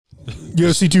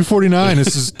UFC 249.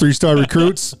 This is 3-Star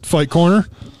Recruits Fight Corner.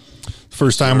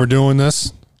 First time we're doing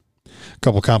this. A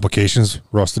couple complications.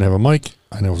 Russ didn't have a mic.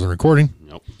 I know it wasn't recording.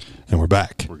 Nope. And we're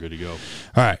back. We're good to go. All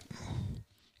right.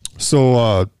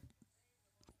 So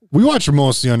we watched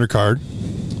most of the undercard.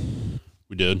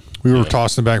 We did. We were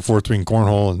tossing back and forth between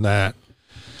cornhole and that.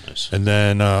 Nice. And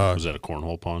then was that a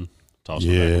cornhole pun?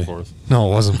 Tossing back and forth? No,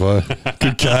 it wasn't, bud.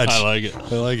 Good catch. I like it.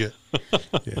 I like it.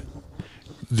 Yeah.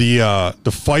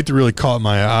 The fight that really caught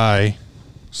my eye,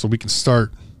 so we can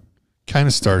start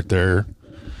there.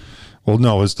 Well,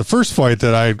 no, it was the first fight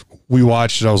that we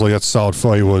watched. I was like, that's a solid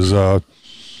fight. Was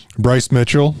Bryce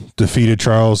Mitchell defeated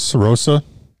Charles Rosa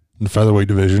in the featherweight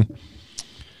division.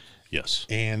 Yes.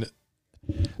 And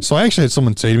so I actually had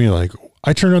someone say to me, like,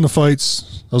 I turned on the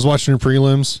fights. I was watching the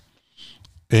prelims,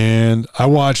 and I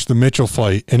watched the Mitchell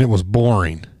fight, and it was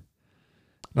boring.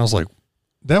 And I was like,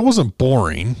 that wasn't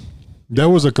boring. That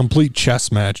was a complete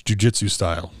chess match, jiu-jitsu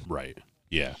style. Right.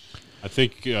 Yeah. I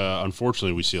think,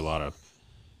 unfortunately, we see a lot of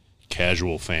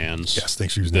casual fans. Yes,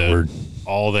 thanks for using that word.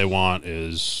 All they want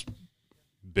is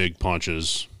big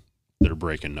punches that are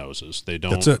breaking noses. They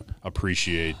don't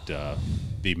appreciate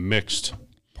the mixed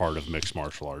part of mixed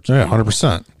martial arts. Yeah,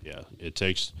 100%. Yeah, it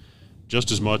takes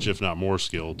just as much, if not more,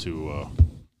 skill to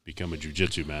become a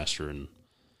jiu-jitsu master. And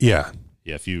yeah,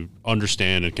 if you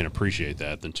understand and can appreciate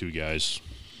that, then two guys.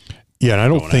 Yeah, and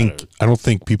I don't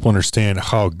think people understand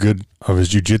how good of his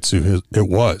jiu-jitsu it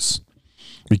was,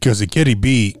 because the kid he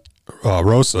beat,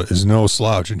 Rosa, is no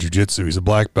slouch in jiu-jitsu. He's a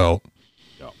black belt,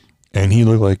 and he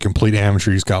looked like a complete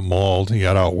amateur. He's got mauled. He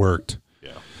got outworked.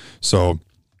 Yeah. So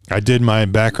I did my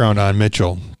background on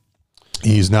Mitchell.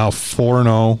 He's now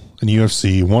 4-0 in the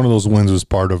UFC. One of those wins was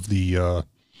part of the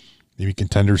maybe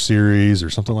Contender Series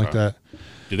or something like that.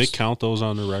 Do they count those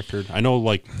on the record? I know,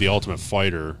 like the Ultimate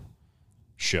Fighter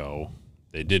show,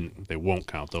 they won't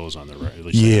count those on the record. At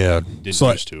least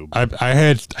so used to. I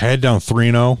had down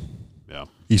 3-0. Yeah.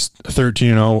 He's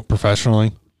 13-0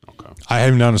 professionally. Okay. I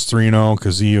have him down as 3-0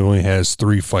 because he only has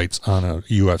 3 fights on a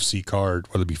UFC card,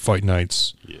 whether it be fight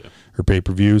nights or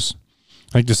pay-per-views.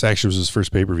 I think this actually was his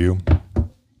first pay-per-view.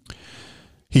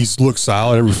 He's looked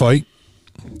solid every fight,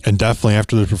 and definitely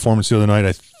after the performance the other night,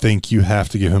 I think you have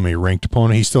to give him a ranked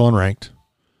opponent. He's still unranked.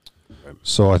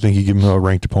 So I think you give him a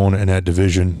ranked opponent in that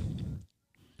division,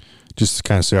 just to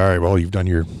kind of say, all right, well, you've put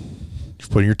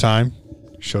in your time,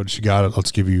 showed us you got it.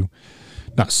 Let's give you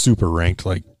not super ranked,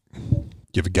 like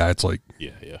give a guy it's like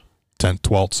 10th,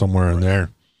 12th, somewhere in there.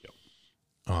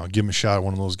 Yep. Give him a shot at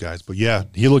one of those guys. But yeah,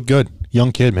 he looked good.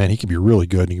 Young kid, man, he could be really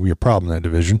good. And he could be a problem in that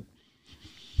division.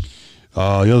 The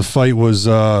other fight was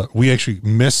we actually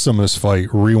missed some of this fight,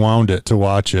 rewound it to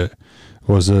watch it.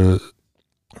 Was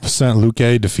Vicente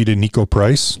Luque defeated Nico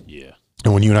Price. Yeah.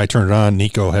 And when you and I turned it on,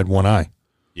 Nico had one eye.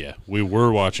 Yeah. We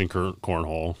were watching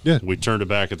cornhole. Yeah. We turned it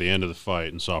back at the end of the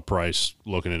fight and saw Price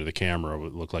looking into the camera.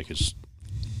 It looked like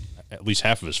at least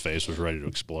half of his face was ready to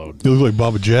explode. He looked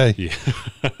like Bubba J.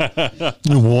 Yeah.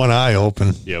 One eye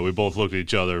open. Yeah, we both looked at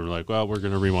each other and were like, well, we're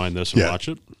going to rewind this and watch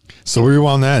it. So we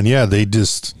rewound that, and they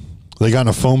got in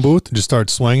a phone booth and just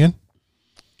started swinging.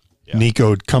 Yeah. Nico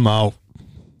would come out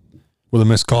with a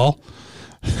missed call.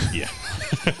 Yeah.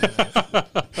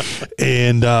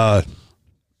 And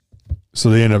so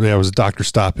they ended up, it was a doctor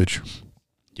stoppage.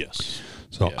 Yes.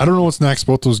 So I don't know what's next.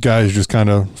 Both those guys just kind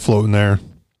of floating there.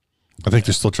 I think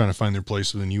they're still trying to find their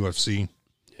place within UFC.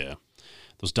 Yeah.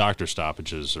 Those doctor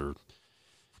stoppages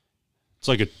it's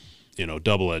like a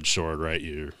double-edged sword, right?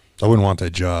 I wouldn't want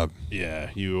that job.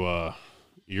 Yeah.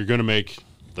 You're going to make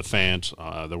the fans,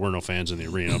 there were no fans in the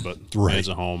arena, but fans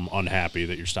at home unhappy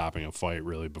that you're stopping a fight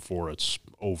really before it's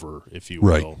over, if you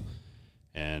will.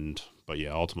 Right. But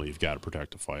ultimately you've got to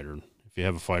protect the fighter. If you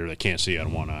have a fighter that can't see out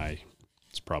of one eye,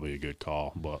 it's probably a good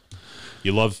call. But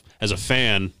as a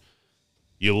fan,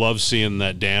 you love seeing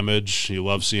that damage. You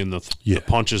love seeing the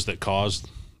punches that cause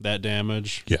that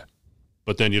damage. Yeah.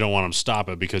 But then you don't want him to stop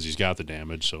it because he's got the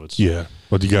damage. So it's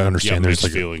But you got to understand there's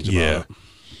mixed feelings about it.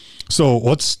 So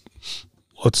let's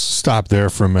stop there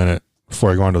for a minute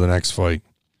before I go on to the next fight.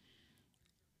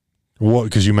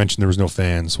 Because you mentioned there was no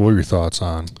fans. What are your thoughts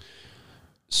on?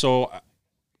 So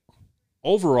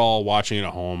overall, watching it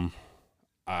at home,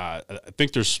 I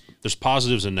think there's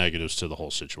positives and negatives to the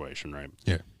whole situation, right?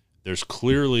 Yeah. There's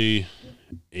clearly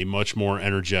a much more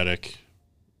energetic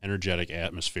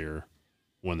atmosphere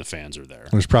when the fans are there.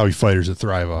 There's probably fighters that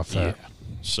thrive off that. Yeah.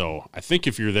 So I think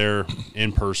if you're there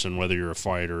in person, whether you're a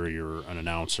fighter, you're an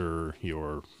announcer,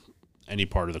 you're any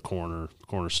part of the corner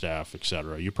staff,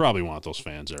 etc., you probably want those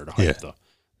fans there to hype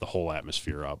the whole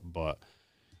atmosphere up. But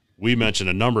we mentioned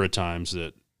a number of times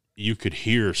that you could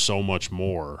hear so much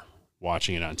more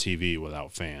watching it on TV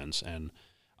without fans. And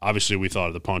obviously we thought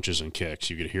of the punches and kicks.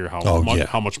 You could hear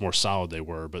how much more solid they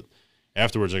were. But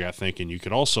afterwards I got thinking you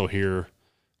could also hear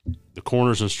the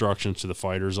corner's instructions to the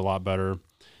fighters a lot better.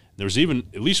 There was even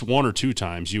at least one or two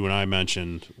times you and I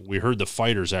mentioned we heard the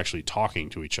fighters actually talking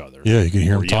to each other. Yeah, you can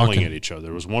hear them yelling talking at each other.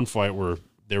 There was one fight where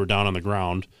they were down on the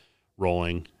ground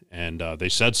rolling, and they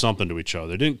said something to each other.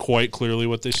 They didn't quite clearly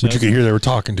what they said. But you could hear they were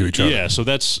talking to each other. Yeah, so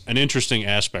that's an interesting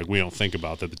aspect we don't think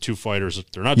about, that the two fighters,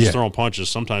 they're not just throwing punches.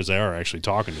 Sometimes they are actually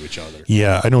talking to each other.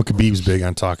 Yeah, I know Khabib's big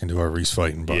on talking to whoever he's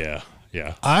fighting. But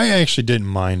yeah. I actually didn't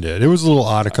mind it. It was a little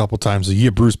odd a couple times. You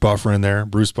get Bruce Buffer in there.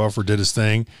 Bruce Buffer did his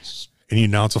thing, and he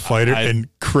announced a fighter, and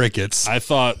crickets. I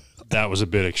thought that was a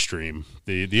bit extreme.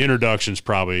 The introductions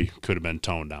probably could have been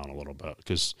toned down a little bit,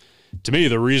 because to me,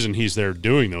 the reason he's there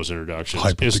doing those introductions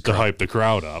is to hype the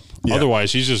crowd up. Yeah.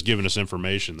 Otherwise, he's just giving us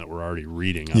information that we're already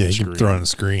reading on the screen. Yeah, you can throw on the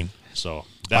screen. So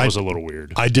that was a little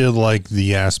weird. I did like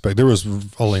the aspect. There was,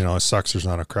 it sucks there's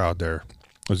not a crowd there.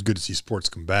 It was good to see sports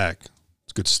come back.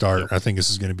 It's a good start. Yep. I think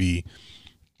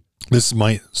this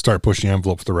might start pushing the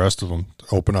envelope for the rest of them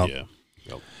to open up. Yeah.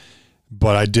 Yep.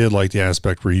 But I did like the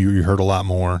aspect where you heard a lot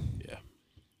more. Yeah.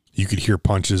 You could hear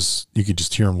punches. You could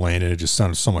just hear them landing. It just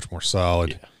sounded so much more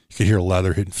solid. Yeah. You could hear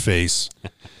leather hitting face.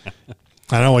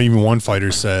 I know even one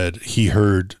fighter said he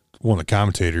heard one of the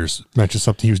commentators mention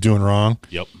something he was doing wrong.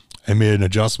 Yep. And made an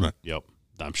adjustment. Yep.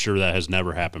 I'm sure that has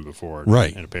never happened before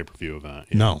in a pay-per-view event.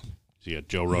 Yeah. No. So you had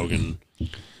Joe Rogan,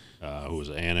 who was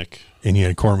Anik. And you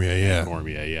had Cormier, yeah.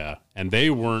 Cormier, yeah. And they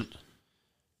were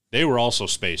also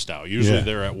spaced out. Usually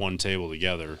they're at one table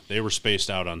together. They were spaced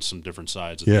out on some different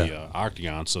sides of the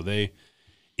octagon. So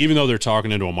even though they're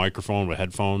talking into a microphone with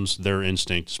headphones, their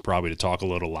instinct is probably to talk a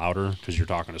little louder, because you're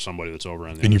talking to somebody that's over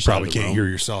on the and other you side probably of the can't room. hear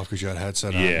yourself because you had a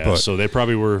headset on. Yeah, so they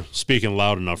probably were speaking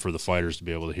loud enough for the fighters to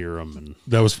be able to hear them. And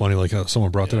that was funny. Like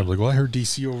someone brought that up. Like, well, I heard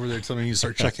DC over there. Something you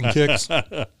start checking kicks.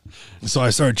 So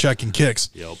I started checking kicks.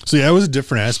 Yep. So yeah, it was a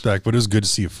different aspect, but it was good to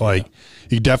see a fight.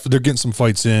 Yeah. They're getting some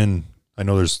fights in. I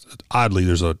know there's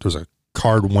a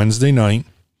card Wednesday night.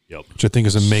 Yep. Which I think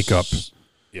is a makeup.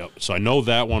 Yep. So I know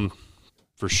that one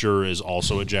for sure is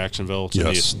also at Jacksonville.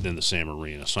 It's in the same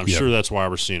arena. So I'm sure that's why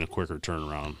we're seeing a quicker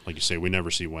turnaround. Like you say, we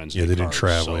never see Wednesday. Yeah, they didn't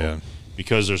travel, so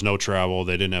because there's no travel,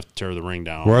 they didn't have to tear the ring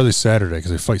down. Where are they Saturday? Because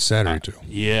they fight Saturday too.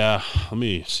 Yeah. Let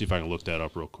me see if I can look that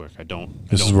up real quick.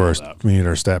 This is where we need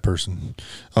our stat person.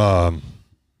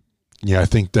 Yeah, I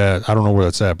think that, I don't know where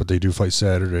that's at, but they do fight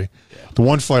Saturday. Yeah. The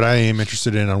one fight I am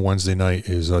interested in on Wednesday night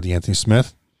is the Anthony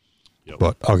Smith. Yep.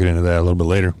 But I'll get into that a little bit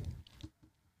later.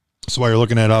 So while you're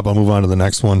looking that up, I'll move on to the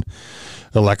next one.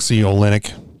 Alexei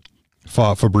Oleinik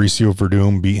fought Fabricio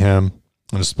Verdum, beat him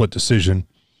in a split decision.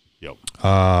 Yep.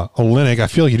 Oleinik, I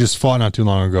feel like he just fought not too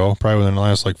long ago, probably within the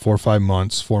last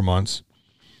 4 months.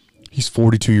 He's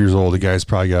 42 years old. The guy's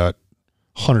probably got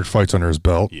 100 fights under his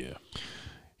belt. Yeah.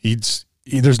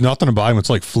 There's nothing about him. It's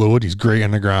like fluid. He's great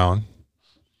on the ground.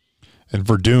 And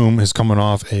Verdum is coming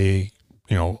off a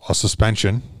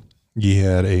suspension. He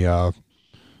had a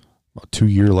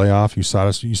 2-year layoff,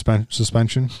 USADA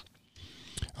suspension.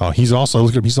 He's also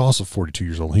 42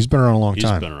 years old. He's been around a long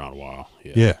time. He's been around a while.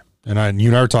 Yeah. And you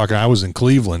and I were talking. I was in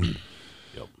Cleveland.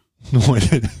 Yep.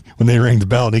 when they rang the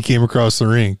bell and he came across the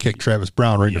ring, kicked Travis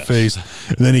Brown right in the face,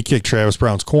 and then he kicked Travis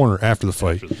Brown's corner after the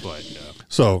fight.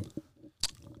 So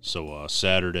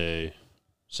Saturdays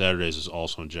is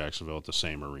also in Jacksonville at the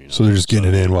same arena. So they're just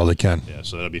getting it in while they can. Yeah,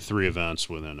 so that'll be 3 events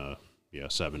within a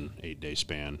 7-8 day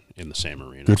span in the same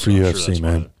arena. Good for UFC,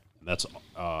 man. That's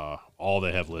all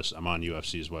they have listed. I'm on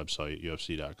UFC's website,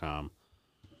 UFC.com.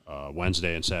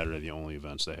 Wednesday and Saturday, the only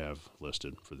events they have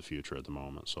listed for the future at the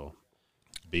moment. So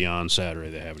beyond Saturday,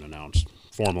 they haven't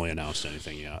formally announced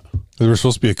anything yet. There was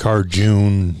supposed to be a card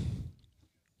June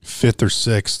 5th or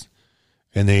 6th,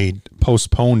 and they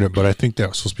postponed it, but I think that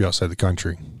was supposed to be outside the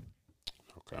country.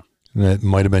 Okay. And that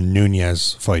might have been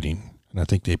Nunez fighting, and I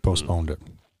think they postponed it.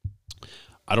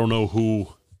 I don't know who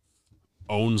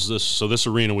owns this. So this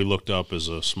arena we looked up is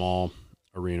a small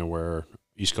arena where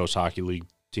East Coast Hockey League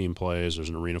team plays. There's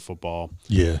an arena football.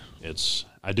 Yeah.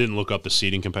 I didn't look up the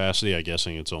seating capacity. I'm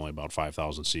guessing it's only about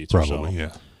 5,000 seats probably, or so.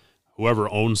 Yeah. Whoever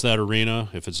owns that arena,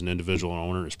 if it's an individual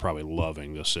owner, is probably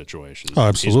loving this situation. Oh,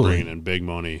 absolutely. He's bringing in big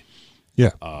money.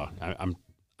 Yeah.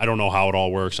 I don't know how it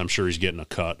all works. I'm sure he's getting a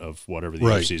cut of whatever the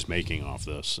UFC is making off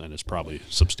this, and it's probably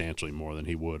substantially more than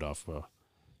he would off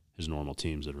his normal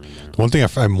teams that are in there. One thing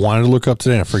I wanted to look up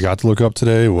today, and I forgot to look up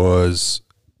today, was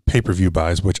pay-per-view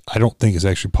buys, which I don't think is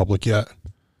actually public yet.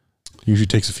 Usually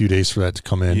takes a few days for that to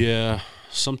come in. Yeah.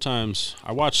 Sometimes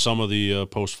I watch some of the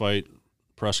post-fight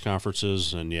press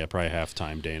conferences, and probably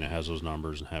halftime Dana has those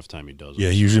numbers, and halftime he doesn't.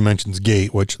 Yeah, he usually mentions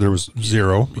gate, which there was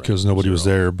zero because nobody was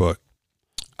there, but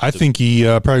I think he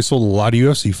probably sold a lot of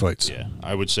UFC fights. Yeah,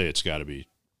 I would say it's got to be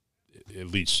at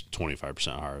least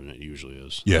 25% higher than it usually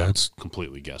is. Yeah, it's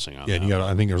completely guessing on that. Yeah,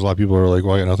 I think there's a lot of people who are like,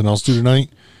 well, I got nothing else to do tonight.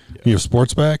 Yeah. You have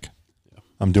sports back? Yeah.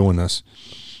 I'm doing this.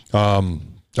 All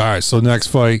right, so next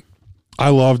fight, I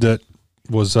loved it,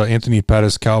 was Anthony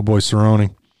Pettis, Cowboy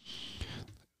Cerrone.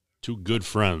 Two good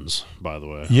friends, by the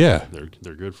way. Yeah.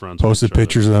 They're good friends. Posted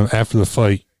pictures of them after the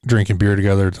fight, drinking beer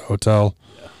together at the hotel.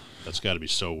 Yeah. That's got to be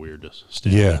so weird to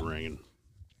stand in the ring and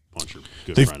punch your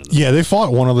good friend in the face. They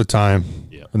fought one other time.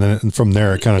 Yeah. And then from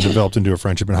there it kind of developed into a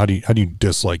friendship. And how do you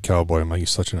dislike Cowboy? I'm like, he's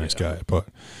such a nice guy. But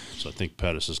so I think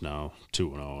Pettis is now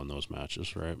 2-0 in those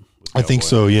matches, right? I think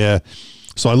so, yeah.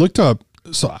 So I looked up,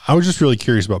 so I was just really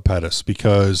curious about Pettis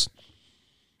because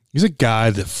he's a guy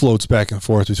that floats back and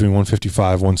forth between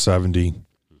 155, 170.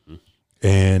 Mm-hmm.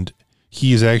 And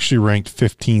he is actually ranked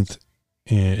 15th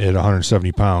at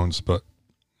 170 pounds, but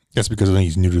that's because I think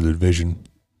he's new to the division.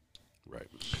 Right.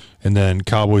 And then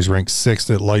Cowboys ranked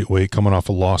 6th at lightweight, coming off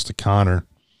a loss to Connor.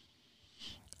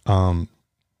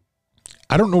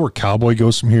 I don't know where Cowboy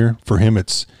goes from here. For him,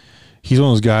 he's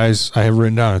one of those guys I have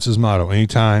written down. It's his motto: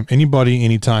 anytime, anybody,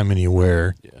 anytime,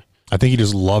 anywhere. Yeah. I think he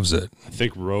just loves it. I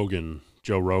think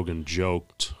Joe Rogan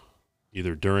joked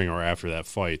either during or after that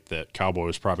fight that Cowboy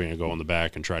was probably going to go in the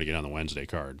back and try to get on the Wednesday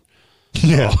card.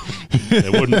 Yeah. So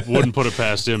it wouldn't put it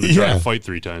past him to try to fight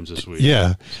 3 times this week.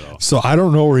 Yeah. So I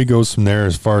don't know where he goes from there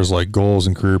as far as like goals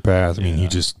and career path. I mean,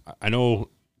 I know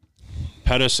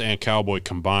Pettis and Cowboy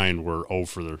combined were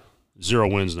 0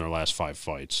 wins in their last 5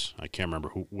 fights. I can't remember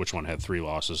which one had 3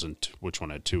 losses and which one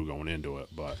had 2 going into it.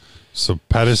 But so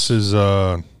Pettis is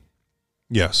so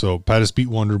Pettis beat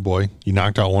Wonder Boy. He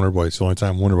knocked out Wonder Boy. It's the only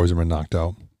time Wonder Boy's ever been knocked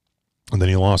out. And then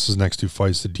he lost his next 2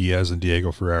 fights to Diaz and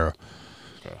Diego Ferreira.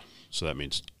 Okay. So that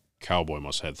means Cowboy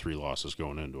must have had 3 losses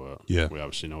going into it. Yeah. We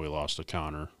obviously know he lost to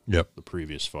Connor. Yep. The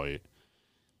previous fight.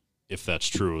 If that's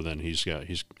true, then he's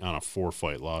on a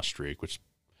 4-fight loss streak, which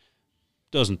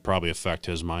doesn't probably affect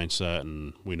his mindset,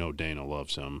 and we know Dana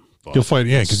loves him. But he'll fight,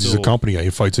 because he's a company guy. He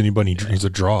fights anybody. He's a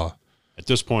draw. At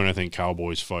this point, I think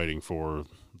Cowboy's fighting for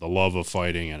the love of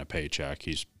fighting and a paycheck.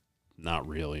 He's not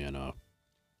really in a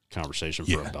conversation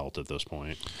for a belt at this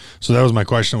point. So that was my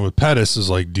question with Pettis is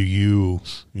like,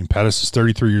 Pettis is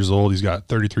 33 years old. He's got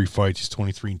 33 fights. He's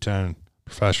 23-10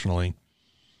 professionally.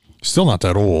 Still not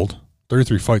that old.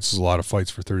 33 fights is a lot of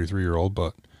fights for a 33-year-old,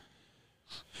 but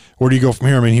where do you go from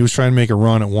here? I mean, he was trying to make a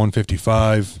run at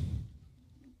 155.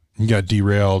 He got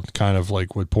derailed, kind of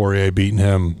like with Poirier beating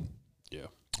him. Yeah.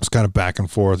 It's kind of back and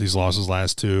forth. He's lost his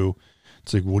last 2.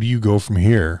 It's like, what do you go from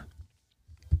here?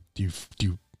 Do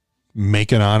you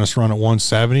make an honest run at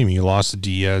 170? I mean, you lost to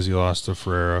Diaz, you lost to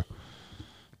Ferreira.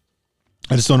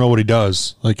 I just don't know what he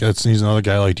does. Like, he's another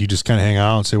guy. Like, do you just kind of hang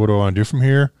out and say, what do I want to do from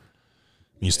here?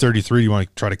 He's 33. Do you want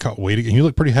to try to cut weight again? You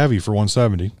look pretty heavy for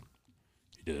 170.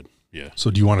 He did, yeah. So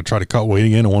do you want to try to cut weight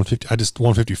again at 150?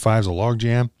 155 is a log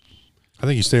jam. I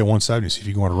think you stay at 170, see if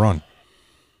you can want to run.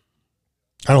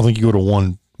 I don't think you go to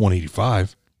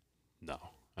 185. No,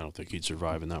 I don't think he'd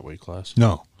survive in that weight class.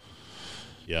 No.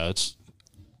 Yeah,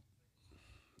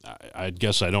 I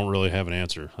guess I don't really have an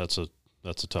answer. That's a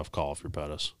tough call if you're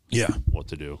Pettis. Yeah. What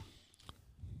to do.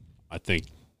 I think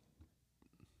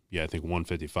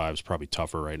 155 is probably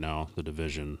tougher right now, the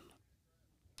division.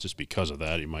 Just because of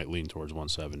that, he might lean towards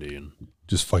 170 and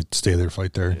just stay there,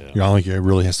 fight there. Yeah. You don't think he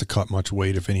really has to cut much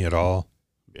weight, if any at all.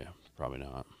 Yeah, probably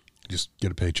not. Just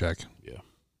get a paycheck. Yeah.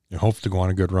 You hope to go on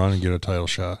a good run and get a title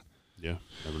shot. Yeah,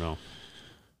 never know.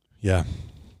 Yeah.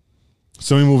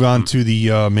 So we move on to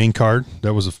the main card.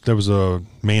 That was a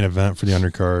main event for the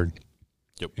undercard.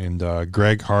 Yep. And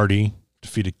Greg Hardy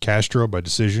defeated Castro by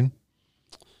decision.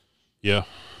 Yeah.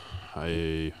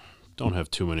 I don't have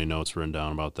too many notes written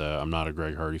down about that. I'm not a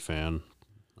Greg Hardy fan.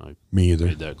 Me either.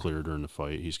 Made that clear during the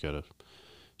fight. He's got a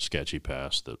sketchy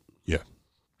past that. Yeah.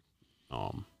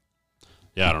 I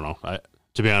don't know.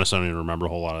 To be honest, I don't even remember a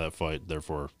whole lot of that fight.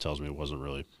 Therefore, it tells me it wasn't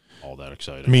really all that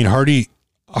exciting. I mean, Hardy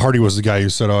was the guy who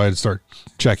said, I had to start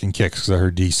checking kicks because I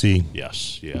heard DC.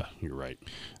 Yes. Yeah, you're right.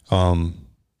 I'm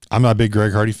not a big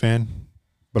Greg Hardy fan,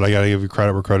 but I got to give you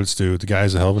credit where credit's due. The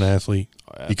guy's a hell of an athlete.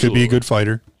 He could be a good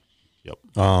fighter. Yep.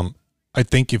 I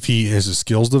think if his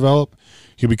skills develop,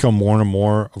 he'll become more and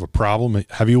more of a problem at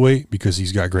heavyweight because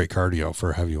he's got great cardio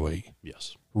for a heavyweight.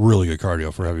 Yes. Really good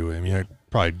cardio for heavyweight. I mean, it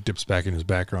probably dips back in his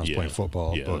background playing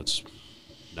football. Yeah, but that's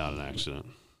not an accident.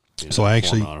 So I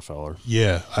actually,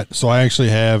 so I actually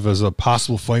have as a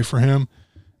possible fight for him,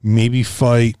 maybe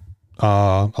fight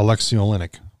Alexei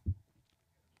Oleinik.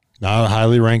 Not a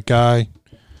highly ranked guy.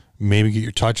 Maybe get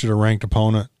your touch at a ranked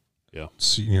opponent. Yeah.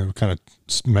 See, kind of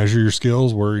measure your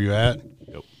skills. Where are you at?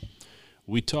 Yep.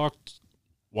 We talked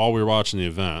while we were watching the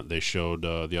event. They showed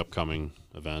the upcoming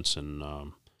events, and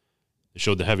they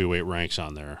showed the heavyweight ranks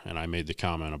on there. And I made the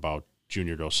comment about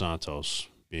Junior Dos Santos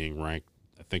being ranked,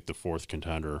 I think, the 4th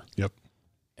contender. Yep.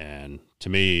 And to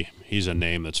me, he's a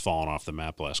name that's fallen off the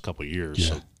map the last couple of years.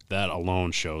 Yeah. So that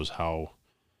alone shows how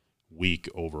weak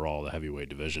overall the heavyweight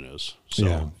division is.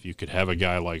 So if you could have a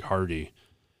guy like Hardy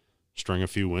string a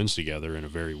few wins together in a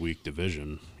very weak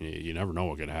division, you never know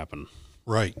what could happen.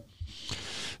 Right.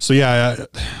 So, yeah,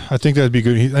 I think that'd be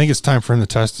good. I think it's time for him to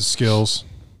test his skills.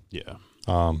 Yeah.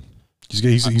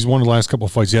 He's won the last couple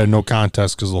of fights. He had no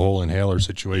contest because of the whole inhaler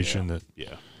situation.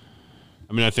 Yeah.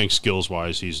 I mean, I think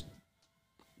skills-wise,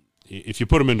 if you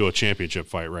put him into a championship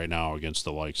fight right now against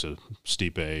the likes of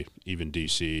Stipe, even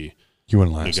DC, he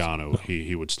wouldn't last. Nagano,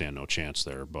 he would stand no chance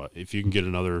there. But if you can get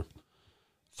another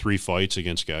 3 fights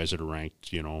against guys that are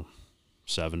ranked,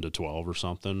 7 to 12 or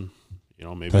something,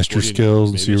 maybe test your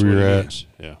skills and see where you're at.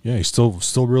 Yeah, he's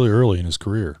still really early in his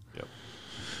career. Yep.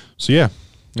 So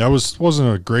that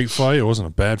wasn't a great fight. It wasn't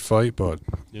a bad fight, but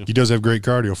he does have great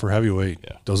cardio for heavyweight.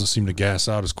 Yeah. Doesn't seem to gas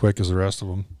out as quick as the rest of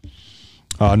them.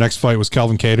 Next fight was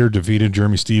Calvin Kattar defeated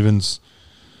Jeremy Stephens.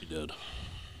 He did.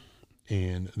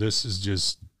 And this is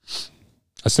just,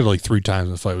 I said it like 3 times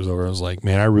when the fight was over. I was like,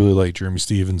 man, I really like Jeremy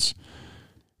Stephens.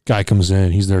 Guy comes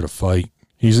in, he's there to fight.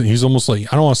 He's almost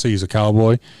like, I don't want to say he's a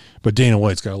cowboy, but Dana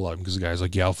White's got to love him because the guy's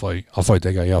like, yeah, I'll fight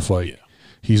that guy, yeah, I'll fight. Yeah.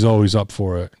 He's always up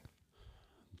for it.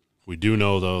 We do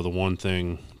know, though, the one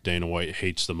thing Dana White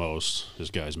hates the most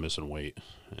is guys missing weight.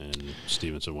 And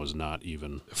Stevenson was not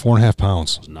even 4.5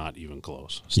 pounds. Was not even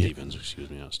close. Stevens, excuse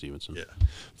me, not Stevenson. Yeah,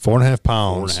 4.5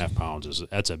 pounds. 4.5 pounds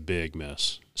that's a big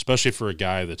miss, especially for a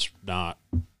guy that's not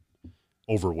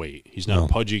overweight. He's not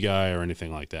a pudgy guy or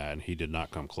anything like that, and he did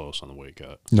not come close on the weight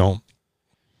cut. No,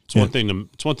 it's one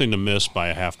thing to miss by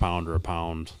a half pound or a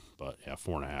pound, but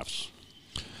 4.5.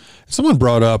 Someone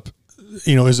brought up,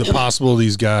 is it possible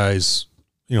these guys,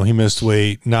 he missed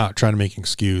weight, not trying to make an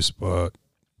excuse, but.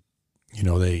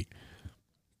 They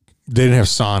didn't have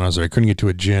saunas or they couldn't get to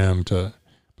a gym but at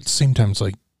the same time, it's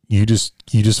like you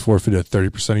just forfeited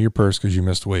 30% of your purse because you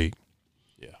missed weight.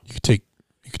 Yeah. You could take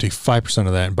 5%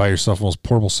 of that and buy yourself one of those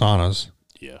portable saunas.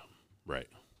 Yeah. Right.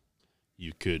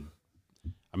 You could,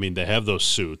 they have those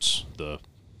suits, I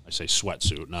say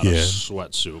sweatsuit, not a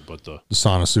sweatsuit, but the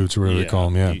sauna suits or whatever they call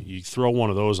them. Yeah. You throw one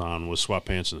of those on with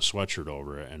sweatpants and a sweatshirt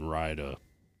over it and ride a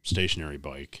stationary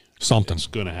bike. Something. It's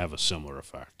going to have a similar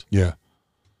effect. Yeah.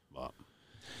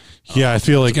 I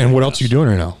feel like, and what else are you doing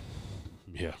right now?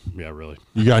 Yeah, really.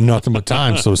 You got nothing but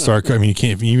time, so start. You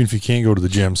can't, even if you can't go to the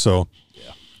gym. So,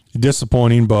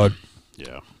 disappointing, but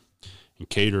And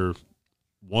Kattar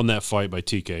won that fight by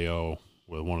TKO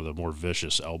with one of the more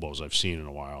vicious elbows I've seen in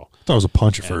a while. I thought it was a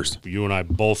punch at first. You and I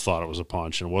both thought it was a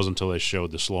punch, and it wasn't until they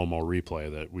showed the slow-mo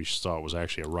replay that we saw it was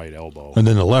actually a right elbow. And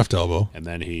then the left elbow. And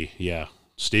then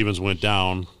Stevens went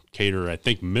down. Kattar, I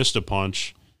think, missed a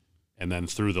punch, and then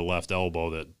threw the left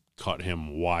elbow that cut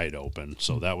him wide open.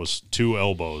 So that was 2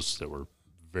 elbows that were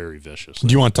very vicious.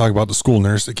 Do you want to talk about the school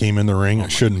nurse that came in the ring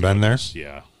that shouldn't have been there?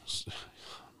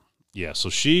 Yeah.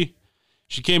 So she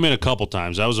came in a couple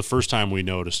times. That was the first time we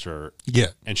noticed her. Yeah.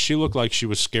 And she looked like she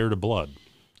was scared of blood.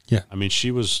 Yeah.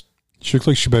 She looked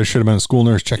like she should have been a school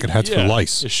nurse checking heads for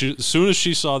lice. As soon as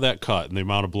she saw that cut and the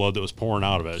amount of blood that was pouring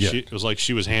out of it, it was like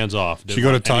she was hands off. She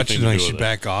go to touch and then she'd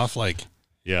back off like,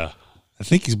 I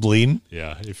think he's bleeding.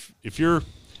 Yeah. If you're,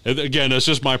 again, that's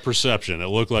just my perception. It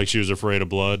looked like she was afraid of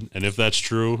blood. And if that's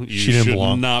true, you should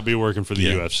not be working for the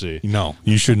UFC. No,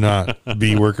 you should not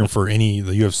be working for the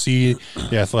UFC,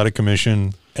 the Athletic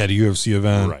Commission at a UFC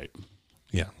event. Right.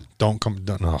 Yeah. No.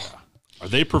 Are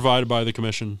they provided by the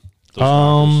commission?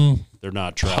 They're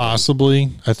not traveling.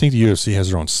 Possibly. I think the UFC has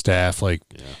their own staff,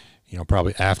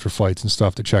 probably after fights and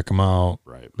stuff to check them out.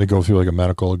 Right. They go through like a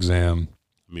medical exam.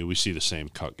 We see the same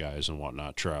cut guys and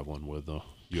whatnot traveling with the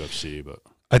UFC, but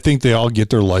I think they all get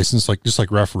their license, just like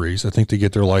referees. I think they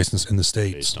get their license in the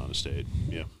States. Based on the state,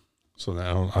 yeah. So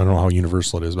I don't know how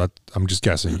universal it is, but I'm just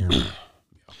guessing here.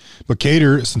 But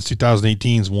Kattar, since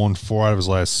 2018, has won 4 out of his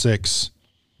last 6.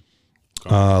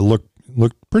 Okay.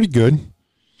 Looked pretty good.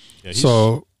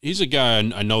 Yeah, he's a guy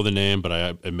I know the name, but I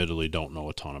admittedly don't know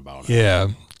a ton about him. Yeah.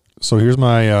 So here's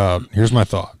my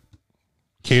thought.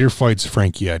 Kattar fights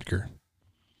Frankie Edgar.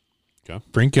 Okay.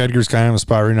 Frankie Edgar's kind of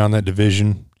aspiring on that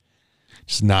division.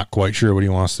 Just not quite sure what he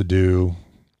wants to do.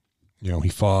 He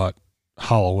fought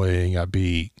Holloway and got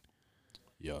beat.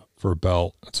 Yeah. For a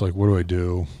belt. It's like, what do I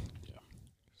do? Yeah.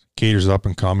 Kattar's up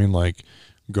and coming. Like,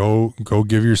 Go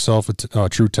give yourself a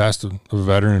true test of a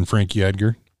veteran in Frankie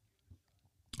Edgar.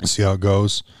 See how it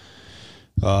goes.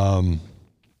 I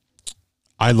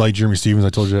like Jeremy Stevens. I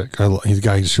told you that. He's a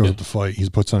guy who shows up to fight. He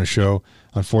puts on a show.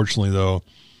 Unfortunately, though,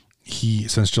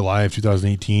 since July of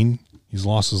 2018, he's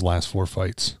lost his last 4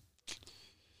 fights.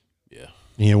 Yeah.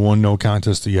 He had one no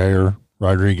contest to Yair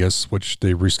Rodriguez, which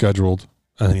they rescheduled,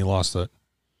 and then he lost it.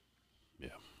 Yeah.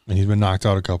 And he's been knocked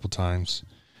out a couple times.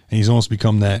 And he's almost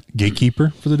become that gatekeeper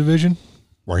for the division,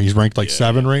 where he's ranked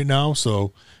 7 right now.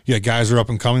 So, guys are up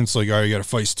and coming. It's like, all right, you got to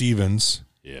fight Stevens.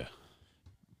 Yeah.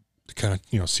 To kind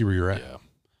of, see where you're at. Yeah.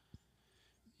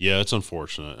 Yeah, it's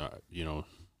unfortunate.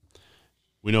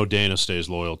 We know Dana stays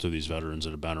loyal to these veterans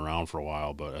that have been around for a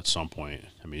while, but at some point,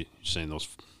 I mean, you're saying those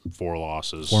 4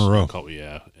 losses. 4 in a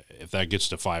row. If that gets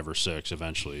to 5 or 6,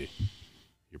 eventually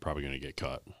you're probably going to get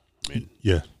cut. I mean,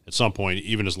 at some point,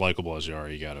 even as likable as you are,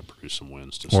 you got to produce some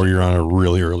wins. Or you're on a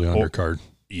really early undercard.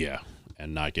 Yeah,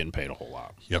 and not getting paid a whole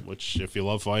lot. Yep. Which, if you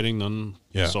love fighting, then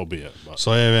so be it. But.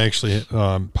 So I have actually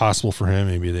possible for him,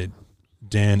 maybe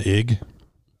Dan Ige,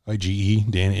 I-G-E,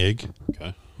 Dan Ige.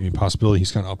 Okay. Maybe possibility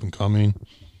he's kind of up and coming,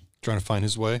 trying to find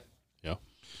his way. Yeah.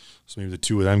 So maybe the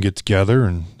two of them get together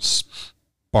and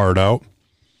spar it out.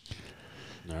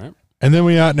 All right. And then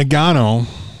we got Nagano.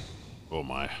 Oh,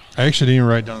 my. I actually didn't even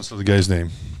write down the guy's name.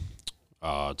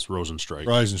 It's Rosenstrike.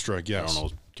 Rosenstrike, yes. I don't know.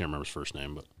 Can't remember his first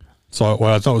name, but. So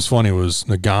what I thought was funny was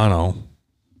Nagano,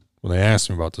 when they asked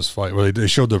him about this fight, they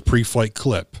showed the pre-fight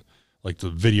clip, like the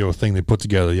video thing they put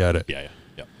together. Yeah.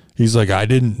 He's like, I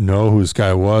didn't know who this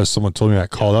guy was. Someone told me I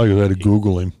called out. You had to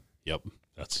Google him. Yep.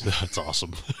 That's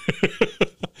awesome.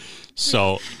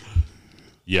 So,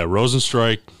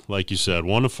 Rosenstrike, like you said,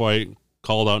 won a fight,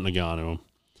 called out Nagano.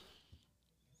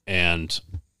 And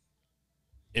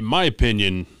in my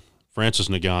opinion, Francis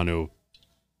Ngannou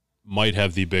might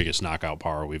have the biggest knockout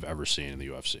power we've ever seen in the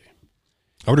UFC.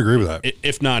 I would agree with that.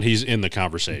 If not, he's in the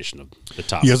conversation of the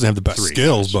top. He doesn't have the best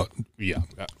skills, guys.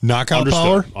 But knockout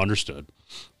power? Understood.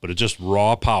 But it's just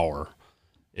raw power.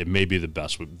 It may be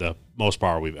the most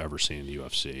power we've ever seen in the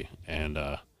UFC. And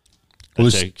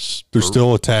they're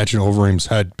still attaching Overeem's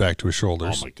head back to his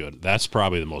shoulders. Oh, my goodness. That's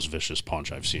probably the most vicious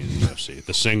punch I've seen in the UFC.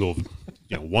 The single,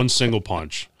 one single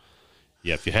punch.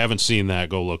 Yeah, if you haven't seen that,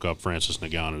 go look up Francis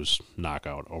Ngannou's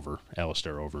knockout over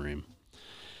Alistair Overeem.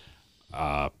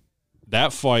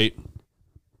 That fight,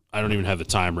 I don't even have the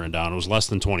time written down. It was less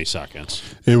than 20 seconds.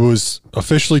 It was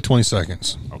officially 20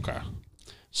 seconds. Okay.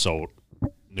 So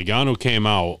Ngannou came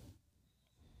out,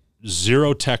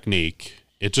 zero technique.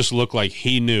 It just looked like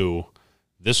he knew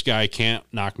this guy can't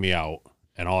knock me out,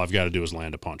 and all I've got to do is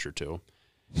land a punch or two.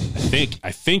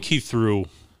 I think he threw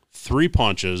 3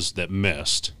 punches that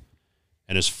missed,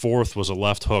 and his 4th was a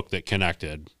left hook that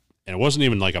connected, and it wasn't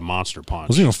even like a monster punch. It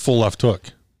wasn't even a full left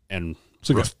hook. And it's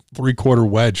like a 3/4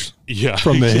 wedge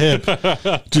from the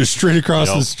hip, just straight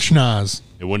across his schnoz.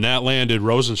 And when that landed,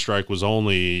 Rosenstrike was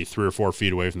only 3 or 4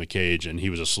 feet away from the cage, and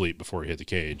he was asleep before he hit the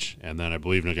cage. And then I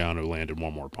believe Ngannou landed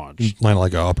one more punch. He landed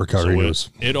like an uppercut. So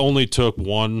it only took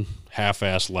one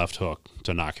half-assed left hook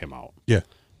to knock him out. Yeah.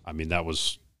 I mean, that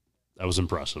was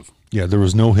impressive. Yeah, there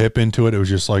was no hip into it. It was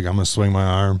just like, I'm going to swing my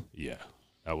arm. Yeah,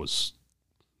 that was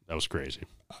crazy.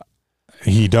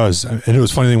 He does. And it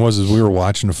was funny thing was we were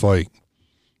watching the fight,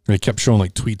 and he kept showing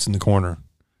like tweets in the corner.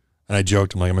 And I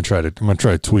joked, I'm like, I'm gonna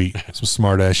try to tweet some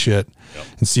smart ass shit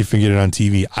and see if we can get it on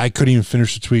TV. I couldn't even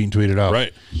finish the tweet and tweet it out.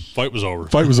 Right. Fight was over.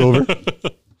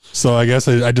 So I guess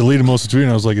I deleted most of the tweet,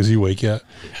 and I was like, is he awake yet?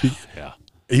 Yeah.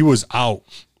 He was out.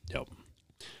 Yep.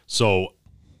 So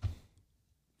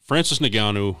Francis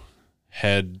Ngannou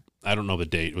had, I don't know the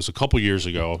date, it was a couple years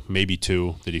ago, maybe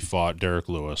 2, that he fought Derek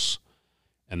Lewis.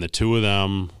 And the two of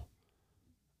them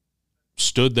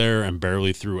stood there and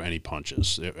barely threw any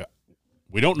punches.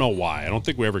 We don't know why. I don't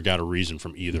think we ever got a reason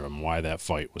from either of them why that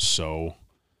fight was so.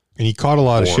 And he caught a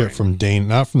lot of shit from Dana,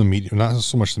 not from the media, not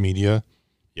so much the media.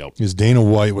 Yep. Because Dana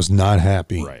White was not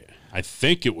happy. Right. I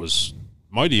think it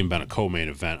might even been a co-main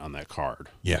event on that card.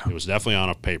 Yeah. It was definitely on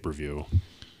a pay-per-view.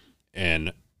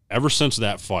 And ever since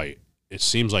that fight, it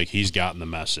seems like he's gotten the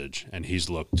message and he's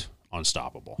looked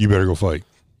unstoppable. You better go fight.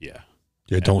 Yeah.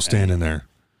 Yeah, don't stand in there.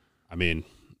 I mean,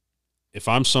 if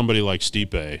I'm somebody like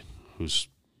Stipe, who's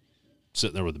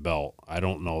sitting there with the belt, I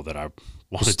don't know that I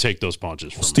want to take those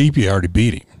punches from him. Stipe already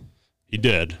beat him. He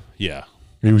did, yeah.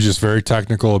 He was just very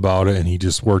technical about it, and he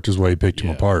just worked his way, picked him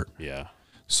apart. Yeah.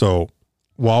 So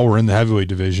while we're in the heavyweight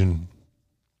division,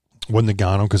 with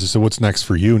Ngannou, because I said, what's next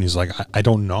for you? And he's like, I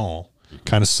don't know.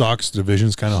 Kind of sucks. The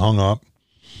division's kind of hung up.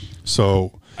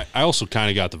 So I also kind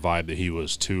of got the vibe that he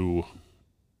was too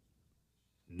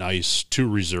nice, too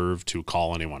reserved to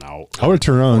call anyone out. I would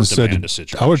turn around and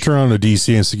said, I would turn around to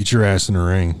DC and say, get your ass in the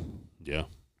ring. Yeah.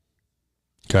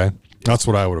 Okay. That's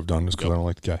what I would have done, just because I don't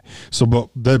like the guy. So, but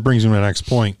that brings me to my next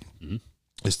point.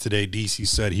 Is today DC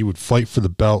said he would fight for the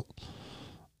belt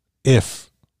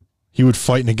if he would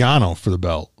fight Nagano for the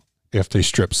belt if they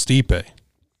strip Stipe.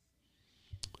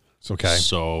 It's okay.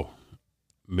 So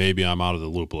maybe I'm out of the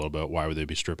loop a little bit. Why would they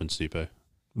be stripping Stipe?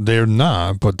 They're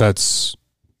not, but that's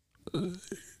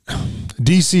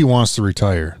DC wants to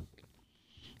retire.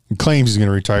 He claims he's going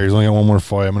to retire. He's only got one more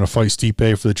fight. I'm going to fight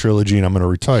Stipe for the trilogy, and I'm going to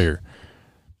retire.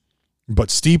 But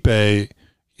Stipe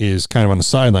is kind of on the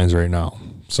sidelines right now.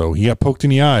 So he got poked in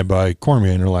the eye by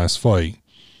Cormier in their last fight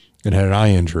and had an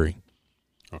eye injury.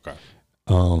 Okay.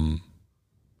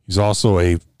 He's also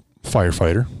a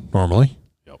firefighter normally.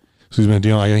 Yep. So he's been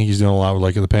dealing. I think he's doing a lot with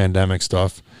like the pandemic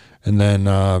stuff. And then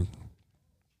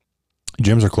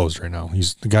gyms are closed right now.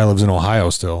 The guy lives in Ohio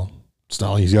still. It's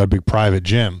not like he's got a big private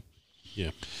gym.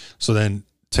 Yeah. So then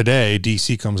today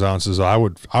DC comes out and says, I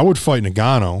would fight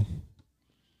Nagano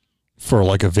for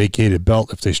like a vacated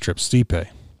belt if they strip Stipe,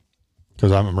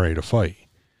 because I'm ready to fight.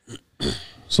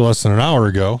 So less than an hour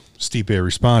ago, Stipe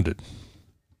responded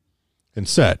and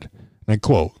said, and I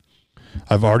quote,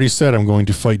 I've already said I'm going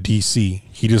to fight DC.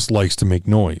 He just likes to make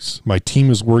noise. My team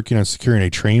is working on securing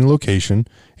a training location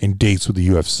and dates with the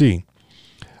UFC.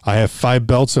 I have 5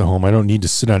 belts at home. I don't need to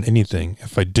sit on anything.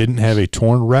 If I didn't have a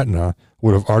torn retina, I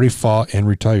would have already fought and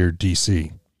retired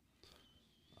DC.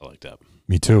 I like that.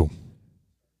 Me too.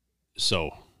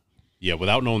 So, yeah,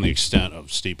 without knowing the extent of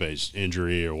Stipe's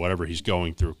injury or whatever he's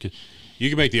going through, you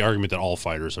can make the argument that all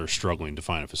fighters are struggling to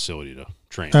find a facility to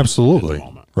train. Absolutely. At the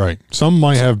moment. Right. Some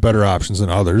might have better options than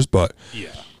others, but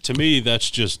yeah, to me, that's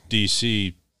just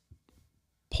DC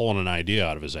pulling an idea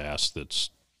out of his ass that's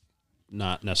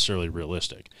not necessarily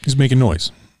realistic. He's making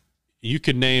noise. You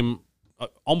could name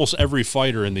almost every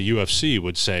fighter in the UFC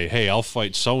would say, hey, I'll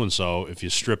fight so-and-so if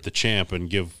you strip the champ and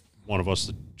give one of us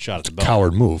the shot at the belt.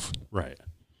 Coward move. Right.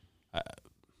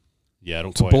 Yeah, I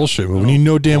don't It's a bullshit move. When you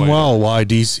know damn well why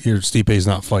DC or Stipe's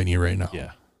not fighting you right now.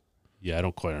 Yeah. Yeah, I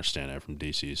don't quite understand that from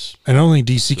DC's. I don't think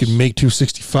DC could make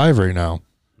 265 right now.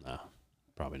 No,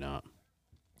 probably not.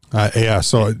 Yeah,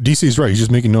 so DC's right. He's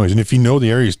just making noise. And if you know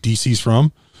the areas DC's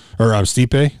from, or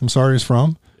Stipe, I'm sorry, is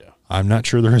from, yeah, I'm not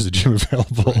sure there is a gym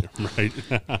available. Right.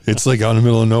 It's like out in the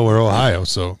middle of nowhere, Ohio.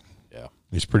 So yeah,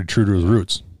 he's pretty true to his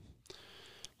roots.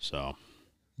 So,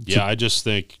 yeah, I just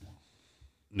think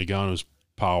Nagano's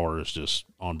power is just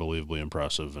unbelievably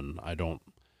impressive. And I don't,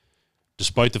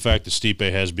 despite the fact that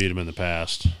Stipe has beat him in the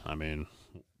past, I mean,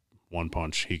 one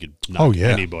punch, he could knock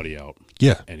anybody out.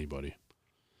 Yeah. Anybody.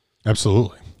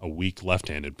 Absolutely. A weak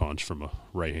left-handed punch from a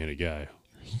right-handed guy.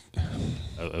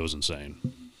 That was insane.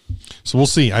 So we'll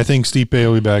see. I think Stipe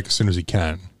will be back as soon as he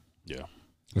can. Yeah.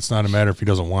 It's not a matter if he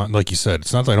doesn't want, like you said,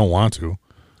 it's not that I don't want to.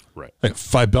 Right. I got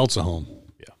 5 belts at home.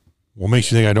 Yeah. What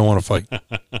makes you think I don't want to fight?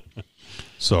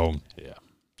 So, yeah.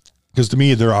 Because to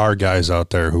me, there are guys out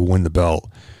there who win the belt.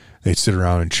 They sit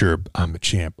around and chirp, I'm the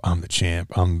champ, I'm the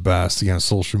champ, I'm the best against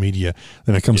social media.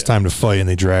 Then it comes time to fight and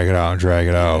they drag it out and drag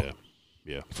it out.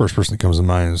 Yeah. First person that comes to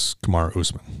mind is Kamaru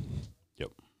Usman.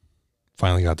 Yep.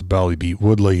 Finally got the belt. He beat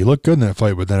Woodley. He looked good in that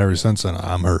fight, but then ever since then,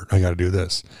 I'm hurt. I got to do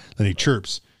this. Then he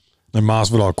chirps. Then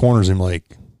Masvidal corners him like,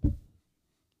 you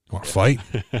want to fight?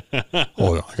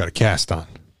 Hold on, I got a cast on.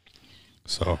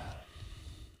 So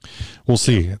we'll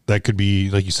see. That could be,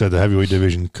 like you said, the heavyweight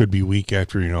division could be weak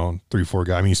after, 3-4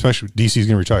 guys. I mean, especially DC's going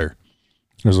to retire.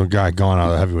 There's a guy gone out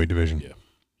of the heavyweight division. Yeah. Yep.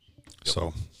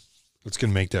 So it's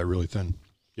going to make that really thin.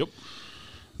 Yep.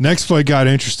 Next fight got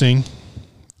interesting.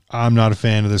 I'm not a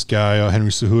fan of this guy, Henry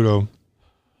Cejudo.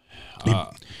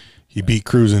 He beat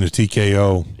Cruz into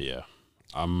TKO. Yeah.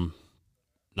 I'm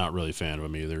not really a fan of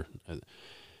him either.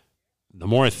 The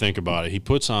more I think about it, he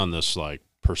puts on this like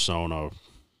persona,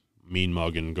 mean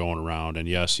mugging going around, and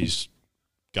yes, he's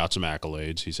got some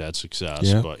accolades. He's had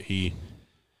success, but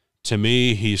to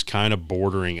me, he's kind of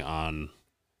bordering on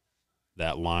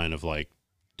that line of like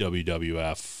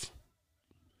WWF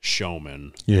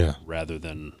showman, rather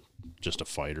than just a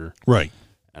fighter, right?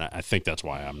 And I think that's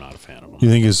why I'm not a fan of him. You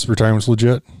think his retirement's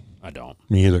legit? I don't.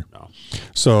 Me either. No.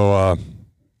 So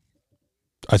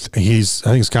I think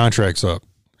his contract's up,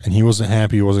 and he wasn't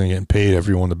happy. He wasn't getting paid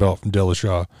after he won the belt from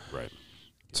Dillashaw. Right.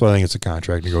 So I think it's a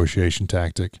contract negotiation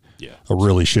tactic. Yeah. A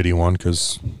really shitty one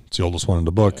because it's the oldest one in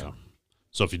the book. Yeah.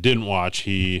 So if you didn't watch,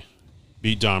 he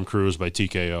beat Dom Cruz by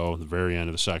TKO at the very end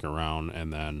of the second round,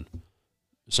 and then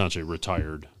essentially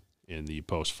retired in the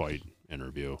post-fight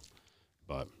interview.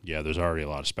 But, yeah, there's already a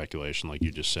lot of speculation, like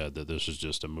you just said, that this is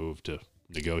just a move to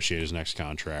negotiate his next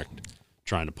contract,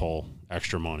 trying to pull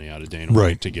extra money out of Dana Right.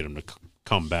 White to get him to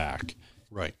come back,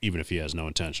 Right. even if he has no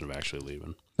intention of actually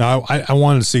leaving. Now, I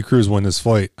wanted to see Cruz win this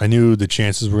fight. I knew the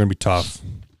chances were going to be tough.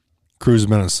 Cruz has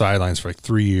been on the sidelines for like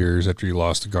 3 years after he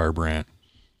lost to Garbrandt.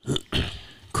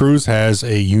 Cruz has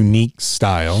a unique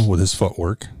style with his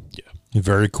footwork. Yeah. He's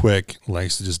very quick,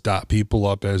 likes to just dot people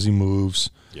up as he moves.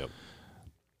 Yep.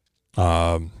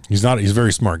 He's a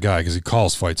very smart guy because he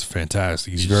calls fights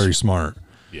fantastic. He's very smart.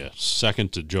 Yeah.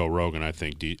 Second to Joe Rogan, I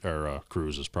think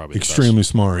Cruz is probably the Extremely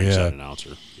best smart, ringside yeah. announcer.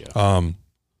 Yeah.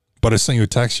 But I sent you a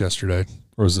text yesterday.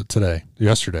 Or was it today?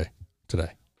 Yesterday.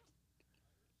 Today.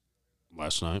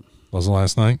 Last night Was it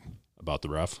last night? about the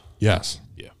ref. Yes.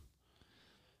 Yeah.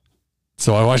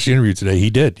 So I watched the interview today. He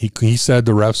did. He said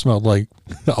the ref smelled like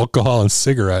alcohol and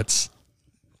cigarettes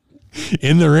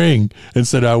in the ring and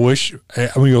said,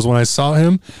 he goes, when I saw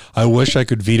him, I wish I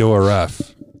could veto a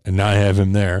ref and not have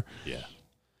him there. Yeah.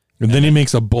 And then he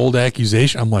makes a bold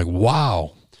accusation. I'm like,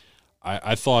 wow.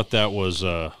 I thought that was,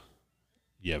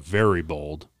 very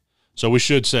bold. So we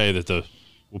should say that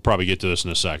we'll probably get to this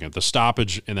in a second. The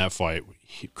stoppage in that fight,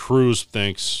 Cruz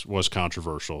thinks was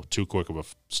controversial, too quick of a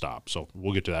stop. So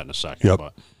we'll get to that in a second. Yep.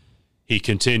 But he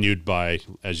continued by,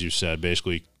 as you said,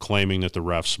 basically claiming that the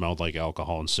ref smelled like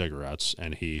alcohol and cigarettes.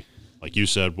 And he, like you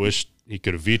said, wished he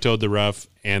could have vetoed the ref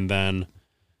and then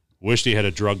wished he had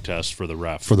a drug test for the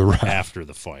ref after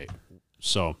the fight.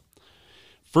 So,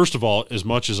 first of all, as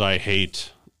much as I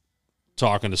hate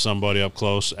talking to somebody up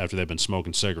close after they've been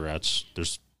smoking cigarettes,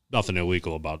 there's nothing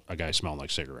illegal about a guy smelling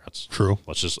like cigarettes. True.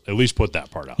 Let's just at least put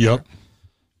that part out Yep. there.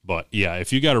 But, yeah,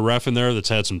 if you got a ref in there that's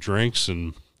had some drinks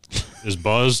and is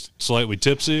buzzed, slightly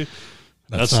tipsy,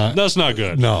 that's not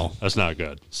good. No. That's not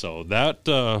good. So that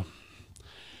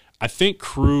I think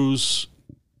Cruz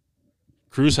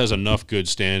has enough good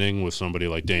standing with somebody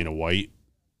like Dana White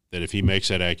that if he makes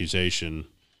that accusation,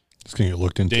 It's going to get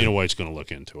looked into. Dana White's going to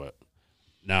look into it.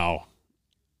 Now,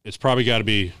 it's probably got to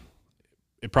be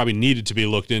 – it probably needed to be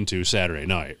looked into Saturday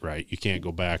night, right? You can't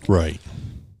go back Right.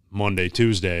 Monday,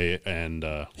 Tuesday, and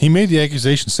He made the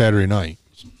accusation Saturday night.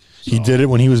 He did it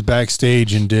when he was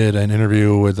backstage and did an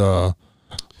interview with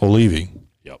Olivi.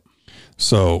 Yep.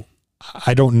 So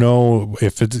I don't know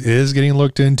if it is getting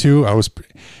looked into.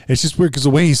 It's just weird because the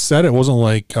way he said it wasn't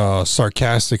like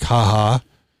sarcastic, haha.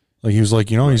 Like he was like,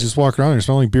 he's just walking around and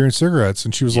smelling like beer and cigarettes.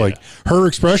 And she was like, her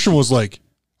expression was like,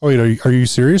 oh, wait, are you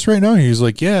serious right now? And he's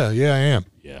like, yeah, I am.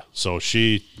 Yeah. So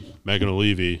Megan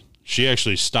Olivi, she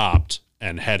actually stopped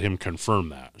and had him confirm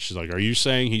that. She's like, are you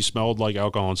saying he smelled like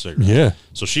alcohol and cigarettes? Yeah.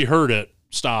 So she heard it,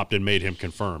 stopped, and made him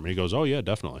confirm. And he goes, oh, yeah,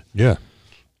 definitely. Yeah.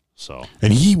 So.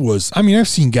 And he was, I've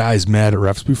seen guys mad at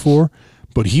refs before,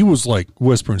 but he was like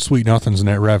whispering sweet nothings in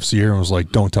that ref's ear and was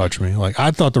like, don't touch me. Like,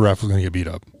 I thought the ref was going to get beat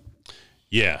up.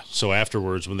 Yeah. So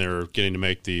afterwards, when they were getting to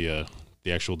make the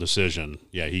actual decision,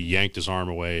 he yanked his arm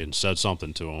away and said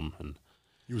something to him. And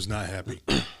he was not happy.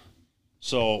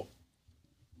 So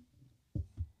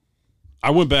I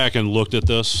went back and looked at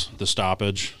the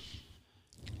stoppage.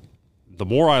 The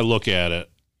more I look at it,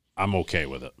 I'm okay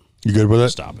with it. You good with it?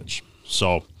 Stoppage.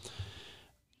 So,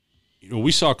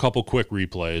 we saw a couple quick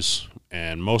replays,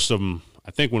 and most of them,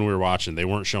 I think when we were watching, they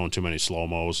weren't showing too many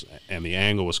slow-mos, and the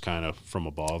angle was kind of from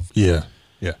above. Yeah,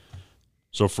 yeah.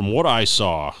 So from what I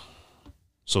saw,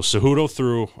 Cejudo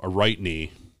threw a right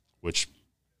knee, which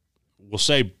we'll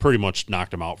say pretty much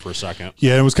knocked him out for a second.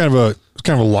 Yeah, it was kind of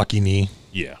a lucky knee.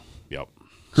 Yeah, yep.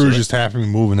 Cruz just happened to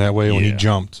be moving that way when he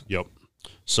jumped. Yep.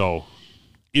 So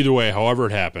either way, however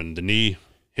it happened, the knee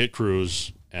hit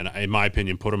Cruz, and in my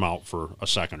opinion, put him out for a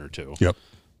second or two. Yep.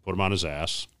 Put him on his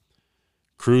ass.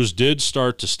 Cruz did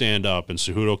start to stand up, and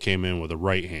Cejudo came in with a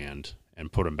right hand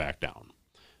and put him back down.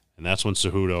 And that's when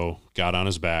Cejudo got on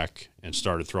his back and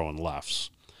started throwing lefts.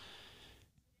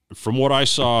 From what I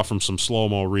saw from some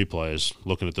slow-mo replays,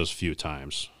 looking at this a few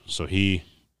times, so he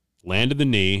landed the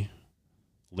knee,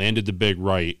 landed the big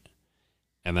right,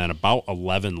 and then about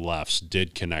 11 lefts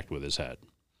did connect with his head.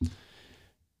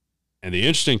 And the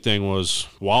interesting thing was,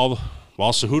 while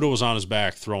Cejudo was on his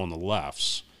back throwing the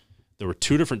lefts, there were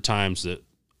two different times that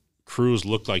Cruz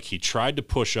looked like he tried to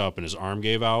push up and his arm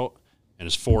gave out and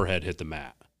his forehead hit the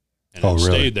mat. And it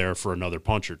stayed there for another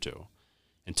punch or two.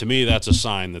 And to me, that's a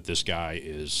sign that this guy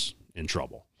is in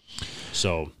trouble.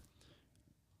 So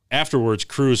afterwards,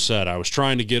 Cruz said, I was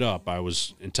trying to get up. I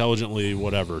was intelligently,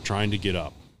 trying to get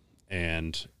up.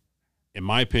 And in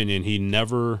my opinion,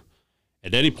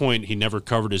 at any point, he never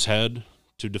covered his head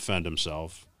to defend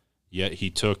himself. Yet he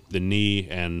took the knee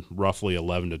and roughly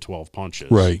 11 to 12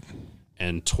 punches. Right.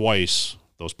 And twice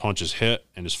those punches hit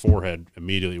and his forehead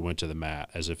immediately went to the mat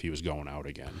as if he was going out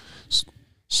again.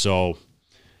 So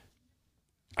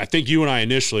I think you and I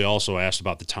initially also asked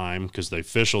about the time because the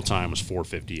official time was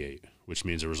 4:58, which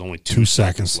means there was only 2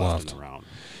 seconds left in the round.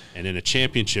 And in a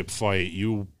championship fight,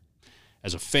 you,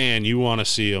 as a fan, you want to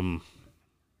see them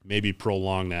maybe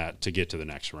prolong that to get to the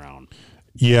next round.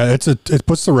 Yeah, it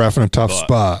puts the ref in a tough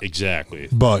spot. Exactly.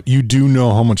 But you do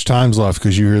know how much time's left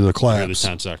because you hear the claps. You hear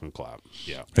the 10-second clap.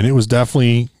 Yeah. And it was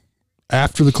definitely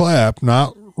after the clap,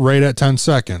 not right at 10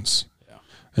 seconds. Yeah.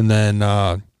 And then,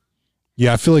 I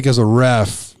feel like as a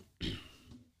ref,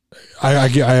 I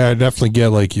definitely get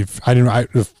like if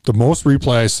the most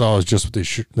replay I saw is just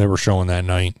what they were showing that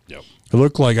night. Yep. It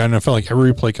looked like I felt like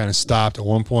every replay kind of stopped at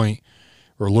one point,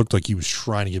 or it looked like he was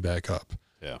trying to get back up.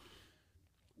 Yeah.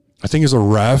 I think as a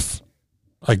ref,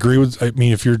 I agree with. I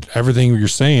mean, if you're everything you're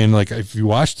saying, like if you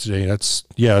watch today, that's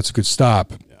a good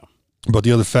stop. Yeah. But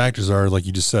the other factors are like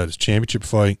you just said, it's a championship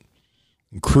fight.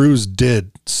 And Cruz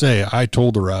did say, I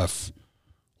told the ref,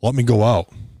 let me go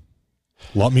out.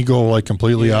 Let me go like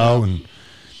completely out. And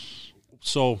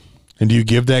do you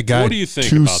give that guy what do you think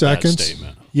 2 about seconds? that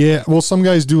statement? Yeah, well, some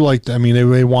guys do like that. I mean,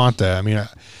 they want that. I mean,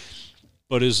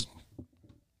 but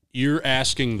you're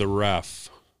asking the ref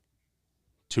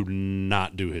to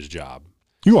not do his job.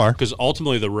 You are. Because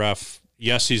ultimately the ref,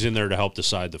 yes, he's in there to help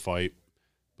decide the fight,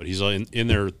 but he's in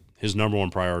there, his number one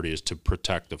priority is to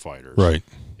protect the fighters. Right.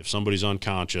 If somebody's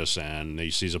unconscious and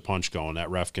he sees a punch going, that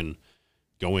ref can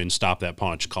go in, stop that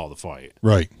punch, call the fight.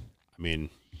 Right. I mean,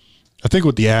 I think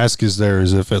what the ask is there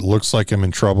is if it looks like I'm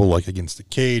in trouble, like against the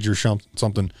cage or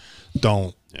something,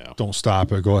 don't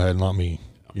stop it. Go ahead and let me,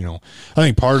 I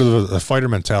think part of the fighter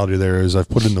mentality there is I've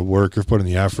put in the work, I've put in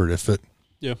the effort. If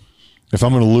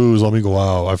I'm going to lose, let me go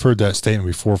out. I've heard that statement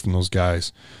before from those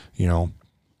guys,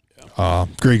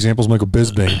 Great example is Michael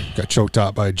Bisping got choked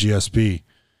out by a GSP.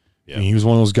 Yeah. And he was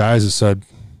one of those guys that said,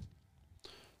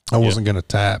 I wasn't going to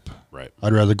tap. Right.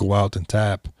 I'd rather go out than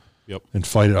tap. Yep. And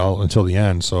fight it out until the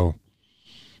end. So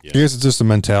I guess it's just a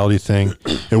mentality thing.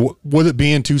 With it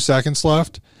being 2 seconds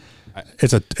left,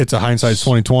 it's a hindsight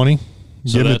 2020.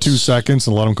 Give it 2 seconds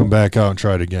and let them come back out and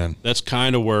try it again. That's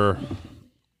kind of where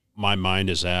my mind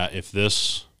is at. If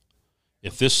this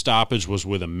stoppage was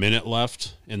with a minute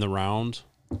left in the round,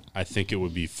 I think it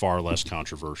would be far less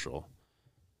controversial.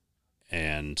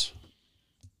 And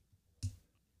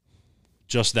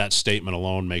just that statement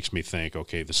alone makes me think,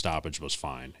 okay, the stoppage was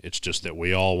fine. It's just that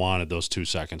we all wanted those 2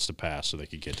 seconds to pass so they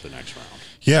could get to the next round.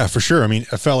 Yeah, for sure. I mean,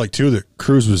 I felt like, too, that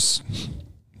Cruz was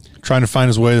trying to find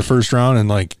his way the first round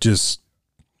and,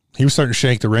 he was starting to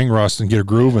shake the ring rust and get a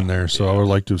groove in there. So I would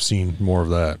like to have seen more of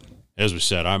that. As we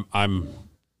said, I'm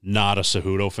not a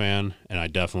Cejudo fan, and I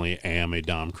definitely am a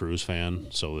Dom Cruz fan.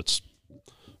 So it's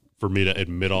for me to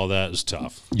admit all that is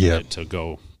tough. Yeah. To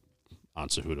go on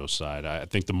Cejudo's side. I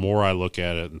think the more I look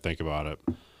at it and think about it,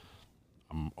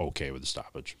 I'm okay with the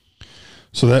stoppage.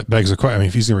 So that begs the question. I mean,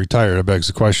 if he's going to retire, that begs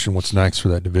the question, what's next for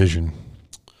that division?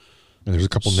 And there's a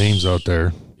couple names out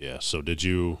there. Yeah. So did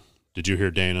you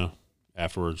hear Dana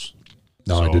afterwards?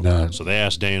 No, I did not. So they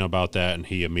asked Dana about that, and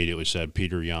he immediately said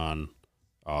Peter Yan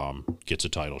gets a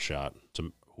title shot.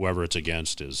 To whoever it's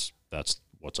against that's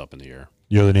what's up in the air.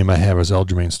 The other name I have is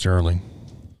Aljamain Sterling.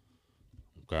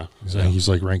 Okay. He's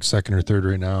like ranked 2nd or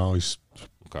 3rd right now. He's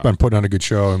been putting on a good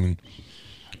show. I mean,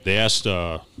 they asked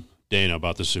Dana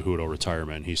about the Cejudo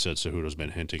retirement. He said Cejudo's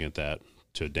been hinting at that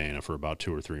to Dana for about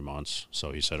 2 or 3 months.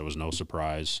 So he said it was no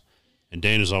surprise. And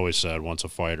Dana's always said once a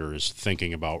fighter is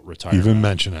thinking about retirement, even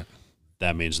mention it,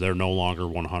 that means they're no longer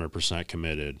 100%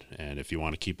 committed. And if you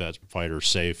want to keep that fighter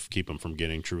safe, keep them from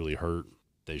getting truly hurt,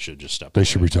 they should just step away. They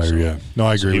should retire, yeah. No,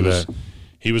 I agree with that.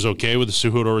 He was okay with the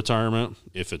Cejudo retirement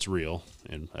if it's real,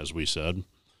 and as we said.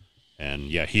 And,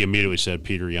 he immediately said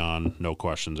Peter Yan, no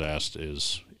questions asked,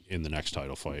 is in the next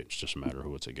title fight. It's just a matter of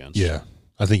who it's against. Yeah.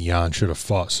 I think Yan should have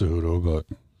fought Cejudo, but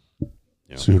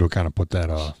Cejudo kind of put that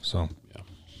off. So,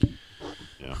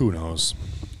 who knows?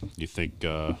 You think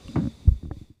Dom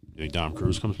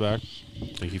Cruz comes back?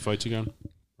 Think he fights again?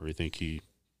 Or you think he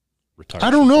retires? I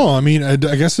don't know. I mean, I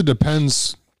guess it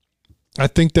depends. I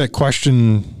think that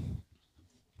question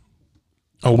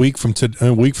a week from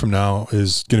now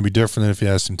is going to be different than if you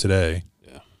asked him today.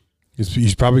 Yeah.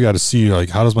 He's probably got to see,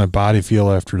 how does my body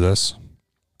feel after this?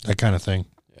 That kind of thing.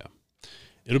 Yeah.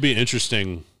 It'll be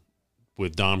interesting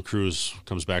with Dom Cruz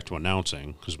comes back to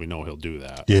announcing, because we know he'll do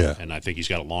that. Yeah. And I think he's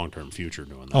got a long-term future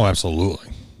doing that. Oh,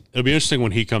 absolutely. It'll be interesting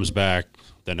when he comes back,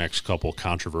 the next couple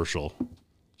controversial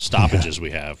stoppages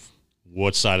we have,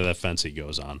 what side of that fence he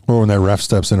goes on. Or when that ref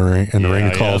steps in the ring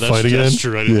and call a fight again. That's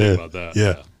true. I didn't think about that.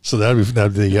 Yeah. So that'd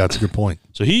be it's a good point.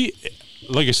 So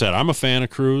like I said, I'm a fan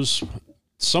of Cruz.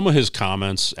 Some of his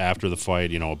comments after the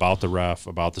fight, about the ref,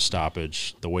 about the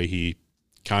stoppage, the way he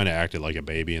kind of acted like a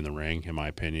baby in the ring, in my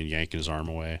opinion, yanking his arm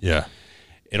away. Yeah.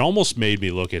 It almost made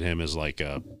me look at him as like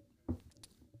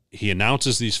he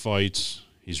announces these fights.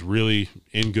 He's really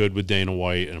in good with Dana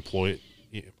White, an employee.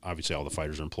 Obviously, all the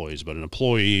fighters are employees, but an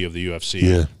employee of the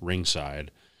UFC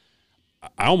ringside.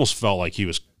 I almost felt like he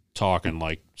was talking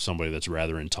like somebody that's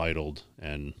rather entitled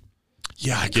and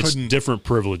gets different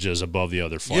privileges above the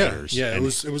other fighters. Yeah, it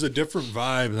was a different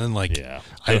vibe. And then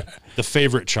the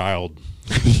favorite child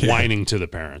whining to the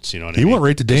parents. You know what I mean? He went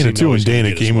right to Dana too, and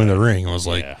Dana came in the ring. I was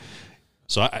like,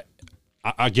 So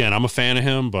again, I'm a fan of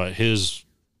him, but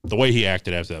the way he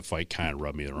acted after that fight kind of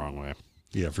rubbed me the wrong way.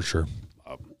 Yeah, for sure.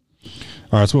 All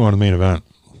right, let's move on to the main event.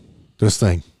 This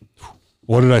thing.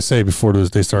 What did I say before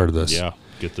they started this? Yeah,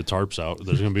 get the tarps out.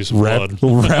 There's going to be some blood.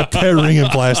 Wrap that ring in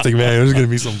plastic, man. There's going to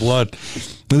be some blood.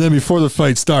 And then before the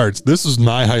fight starts, this was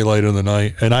my highlight of the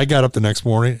night. And I got up the next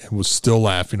morning and was still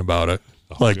laughing about it.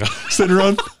 Sitting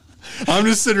around. I'm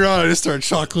just sitting around. I just start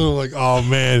chuckling. I'm like, oh,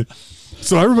 man.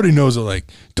 So everybody knows that,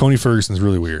 like, Tony Ferguson's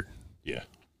really weird. Yeah.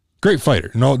 Great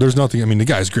fighter. No, there's nothing. I mean, the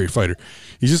guy's a great fighter.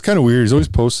 He's just kind of weird. He's always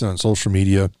posting on social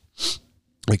media,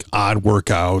 like, odd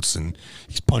workouts, and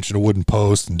he's punching a wooden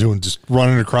post and just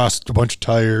running across a bunch of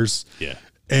tires. Yeah.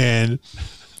 And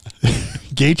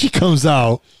Gaethje comes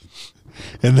out,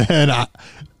 and then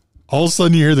all of a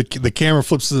sudden you hear the camera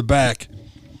flips to the back,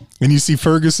 and you see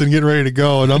Ferguson getting ready to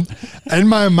go. And in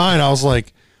my mind, I was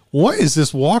like, what is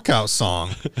this walkout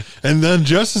song? And then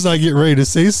just as I get ready to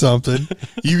say something,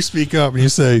 you speak up and you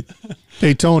say,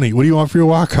 hey, Tony, what do you want for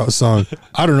your walkout song?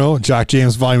 I don't know. Jock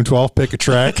James Volume 12, pick a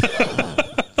track.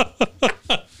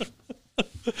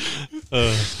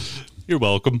 You're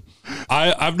welcome.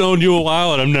 I've known you a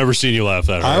while, and I've never seen you laugh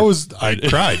that hard. I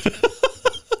cried.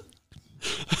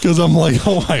 Because I'm like,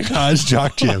 oh my God, it's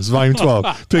Jock Jams, Volume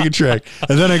 12, pick a track.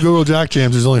 And then I Google Jock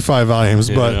Jams, there's only 5 volumes,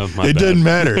 but it didn't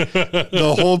matter.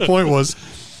 The whole point was,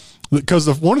 because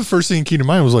one of the first things that came to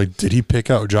mind was like, did he pick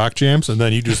out Jock Jams? And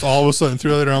then he just all of a sudden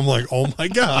threw it, and I'm like, oh my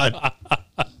God.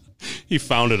 He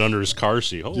found it under his car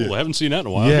seat. I haven't seen that in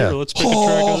a while. Yeah. Here, let's pick a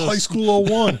track of this. High School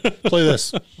 01. Play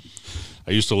this.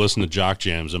 I used to listen to Jock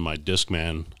Jams in my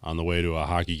Discman on the way to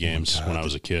hockey games when I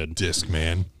was a kid.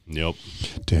 Discman. Yep.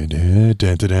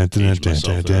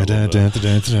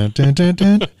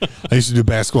 I used to do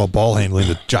basketball ball handling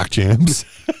to Jock Jams.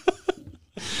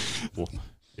 Well,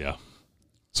 yeah.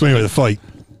 So anyway, the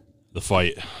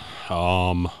fight.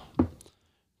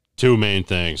 Two main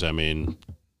things. I mean,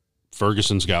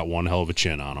 Ferguson's got one hell of a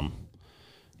chin on him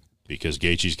because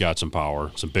Gaethje's got some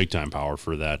power, some big-time power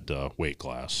for that weight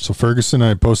class. So Ferguson,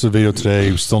 I posted a video today.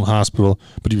 He was still in the hospital,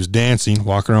 but he was dancing,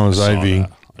 walking around with his IV.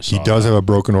 He does have a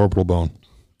broken orbital bone.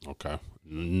 Okay.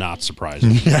 Not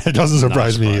surprising. Yeah, it doesn't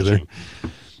surprise me either.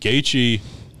 Gaethje,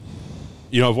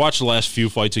 I've watched the last few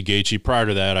fights of Gaethje. Prior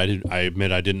to that, I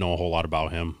admit I didn't know a whole lot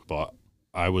about him, but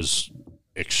I was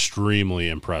extremely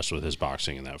impressed with his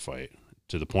boxing in that fight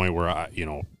to the point where I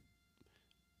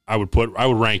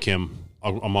would rank him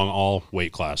among all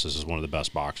weight classes as one of the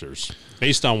best boxers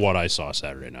based on what I saw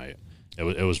Saturday night.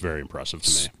 It was very impressive to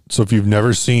me. So if you've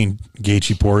never seen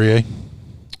Gaethje Poirier,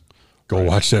 go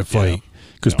watch that fight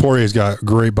because Poirier's got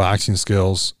great boxing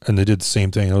skills, and they did the same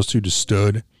thing. Those two just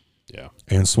stood,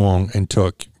 and swung and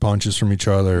took punches from each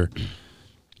other,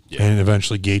 and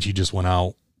eventually Gaethje just went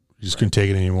out. He just couldn't take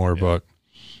it anymore. But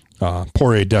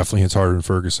Poirier definitely hits harder than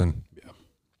Ferguson. Yeah,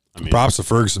 I mean, props to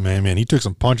Ferguson, man. He took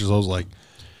some punches. I was like,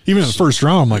 even in the first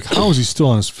round, I'm like, how is he still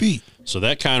on his feet? So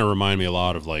that kind of reminded me a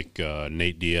lot of like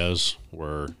Nate Diaz,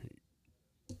 where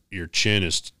your chin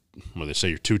is, they say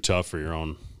you're too tough for your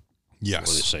own.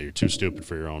 Yes. Or they say you're too stupid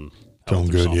for your own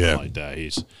health or something like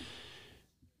that.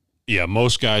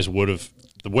 Most guys would have,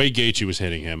 the way Gaethje was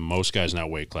hitting him, most guys in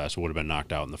that weight class would have been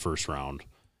knocked out in the first round.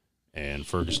 And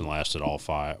Ferguson lasted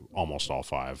almost all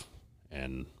five,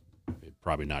 and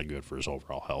probably not good for his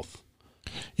overall health.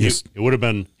 Yes. He would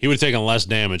have taken less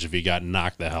damage if he got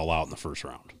knocked the hell out in the first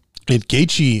round.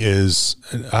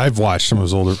 I've watched some of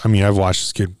his I've watched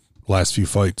this kid last few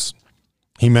fights.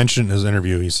 He mentioned in his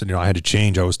interview, he said, I had to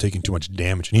change. I was taking too much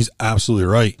damage. And he's absolutely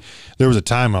right. There was a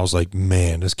time I was like,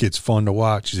 man, this kid's fun to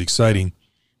watch. He's exciting.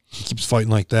 He keeps fighting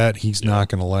like that. He's not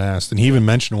going to last. And he even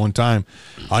mentioned one time,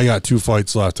 I got 2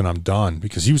 fights left and I'm done,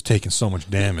 because he was taking so much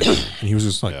damage. And he was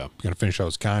just like, going to finish out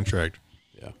his contract.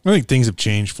 Yeah. I think things have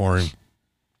changed for him.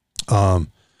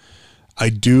 I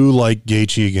do like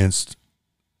Gaethje against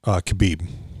Khabib.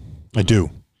 I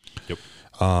do. Yep.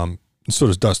 So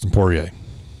does Dustin Poirier.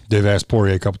 They've asked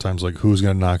Poirier a couple times, like, who's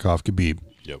going to knock off Khabib?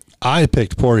 Yep. I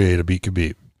picked Poirier to beat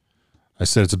Khabib. I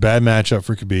said it's a bad matchup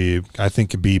for Khabib. I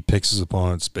think Khabib picks his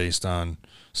opponents based on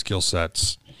skill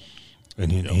sets.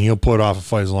 and he'll put off a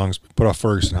fight as long as put off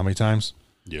Ferguson. How many times?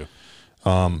 Yeah.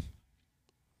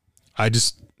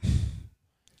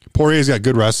 Poirier's got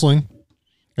good wrestling,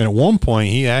 and at one point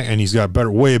he's got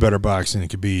way better boxing than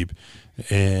Khabib.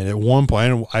 And at one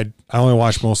point, I only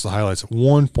watched most of the highlights. At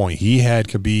one point, he had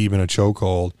Khabib in a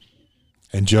chokehold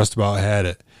and just about had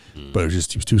it, but he was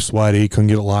too sweaty, couldn't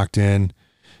get it locked in.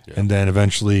 Yeah. And then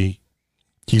eventually,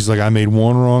 he's like, I made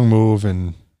one wrong move,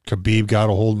 and Khabib got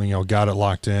a hold of me, got it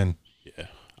locked in. Yeah,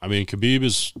 I mean,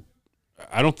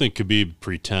 I don't think Khabib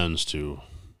pretends to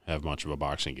have much of a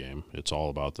boxing game. It's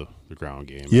all about the ground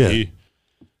game. Yeah,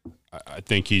 I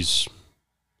think he's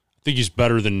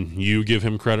better than you give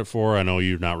him credit for. I know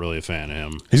you're not really a fan of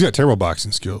him. He's got terrible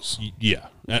boxing skills. Yeah.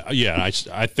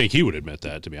 I think he would admit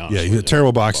that, to be honest. Yeah, he's got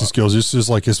terrible boxing skills. It's just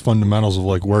like his fundamentals of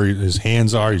like where his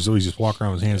hands are. He's always just walking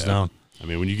around with his hands down. I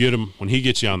mean, when he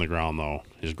gets you on the ground, though,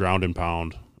 his ground and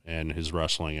pound and his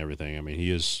wrestling, everything, I mean,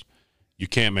 you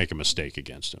can't make a mistake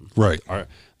against him. Right.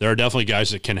 There are definitely guys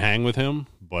that can hang with him,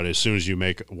 but as soon as you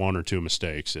make one or two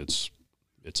mistakes, it's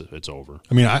over.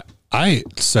 I mean, I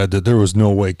said that there was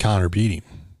no way Conor beat him.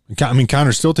 I mean,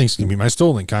 Conor still thinks he can beat him. I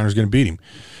still think Conor's going to beat him.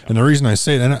 Yeah. And the reason I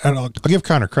say that, and I'll give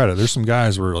Conor credit. There's some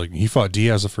guys where like he fought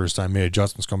Diaz the first time, made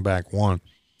adjustments, come back, won.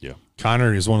 Yeah.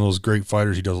 Conor is one of those great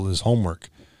fighters. He does his homework.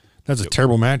 That's a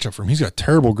terrible matchup for him. He's got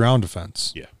terrible ground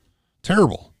defense. Yeah.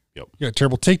 Terrible. Yep. He got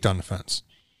terrible takedown defense.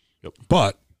 Yep.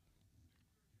 But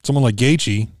someone like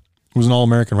Gaethje, who's an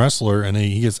all-American wrestler, and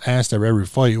he gets asked after every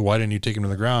fight, why didn't you take him to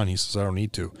the ground? He says, I don't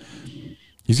need to.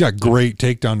 He's got great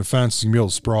takedown defense. He's going to be able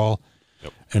to sprawl.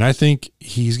 Yep. And I think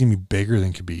he's going to be bigger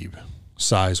than Khabib,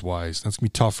 size-wise. That's going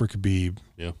to be tough for Khabib.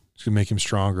 Yeah. It's going to make him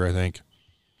stronger, I think.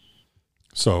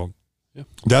 So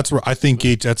that's where I think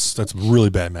that's a really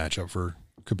bad matchup for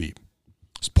Khabib.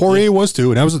 Poirier was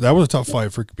too, and that was a tough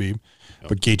fight for Khabib. Yep.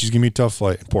 But Gaethje's going to be a tough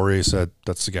fight. And Poirier said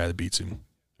that's the guy that beats him.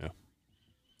 Yeah.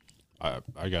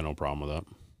 I got no problem with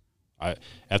that.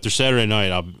 After Saturday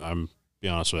night, I'm be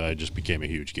honest with you, I just became a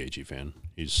huge Gaethje fan.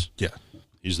 He's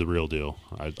the real deal.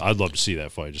 I'd love to see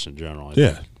that fight just in general. I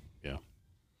think. Yeah.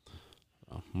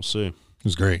 We'll see. It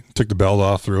was great. Took the belt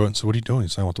off, threw it, and said, what are you doing? He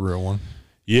said, I want the real one.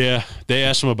 Yeah. They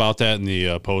asked him about that in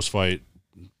the post-fight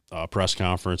press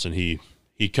conference, and he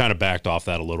kind of backed off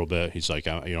that a little bit. He's like,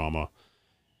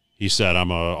 he said,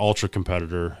 I'm a ultra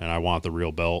competitor, and I want the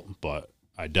real belt, but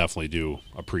I definitely do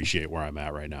appreciate where I'm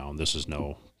at right now, and this is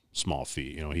no small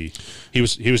feat. He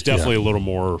was definitely a little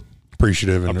more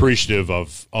appreciative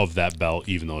of that belt,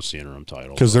 even though it's the interim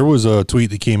title. Because there was a tweet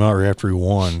that came out right after he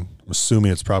won. I'm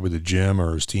assuming it's probably the gym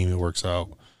or his team that works out.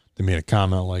 They made a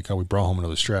comment like, "Oh, we brought home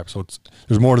another strap." So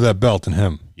there's more to that belt than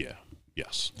him. Yeah.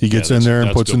 Yes. He gets in there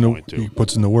and puts in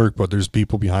the work, but there's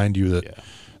people behind you that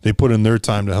they put in their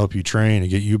time to help you train and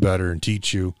get you better and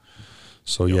teach you.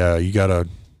 So you gotta.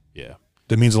 Yeah.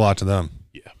 That means a lot to them.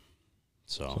 Yeah.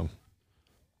 So.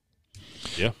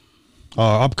 Yeah.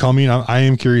 Upcoming, I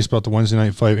am curious about the Wednesday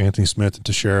night fight, Anthony Smith and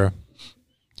Teixeira.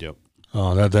 Yep.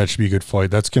 That should be a good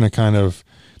fight. That's going to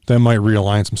that might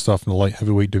realign some stuff in the light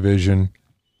heavyweight division.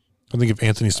 I think if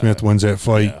Anthony Smith wins that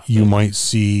fight, you might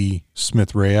see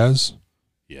Smith Reyes.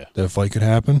 Yeah. That fight could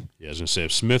happen. Yeah, I was going to say,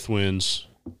 if Smith wins,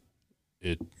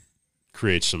 it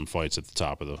creates some fights at the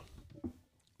top of the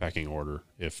pecking order.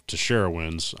 If Teixeira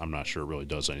wins, I'm not sure it really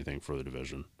does anything for the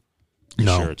division.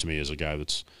 Teixeira, to me, is a guy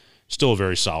that's still a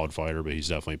very solid fighter, but he's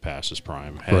definitely past his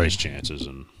prime, had his chances,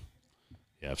 and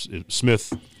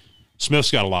Smith's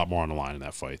got a lot more on the line in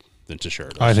that fight than Teixeira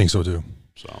does. I think so too.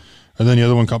 So, and then the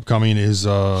other one upcoming is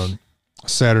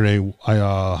Saturday. I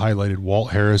highlighted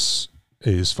Walt Harris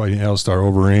is fighting Alistair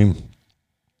Overeem.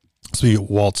 So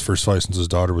Walt's first fight since his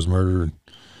daughter was murdered.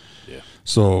 Yeah.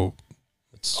 So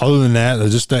other than that,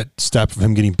 just that step of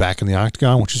him getting back in the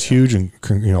octagon, which is huge, and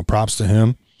props to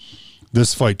him.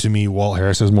 This fight, to me, Walt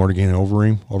Harris has more to gain than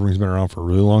Overeem. Overeem's been around for a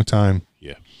really long time.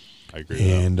 Yeah, I agree with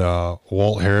that. And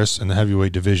Walt Harris in the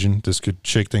heavyweight division, this could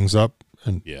shake things up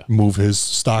and move his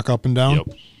stock up and down.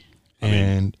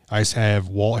 Yep. I have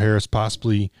Walt Harris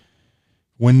possibly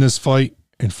win this fight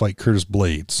and fight Curtis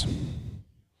Blades,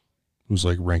 who's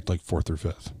ranked 4th or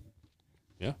 5th.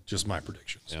 Yeah. Just my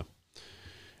predictions. Yeah.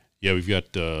 Yeah, we've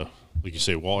got, like you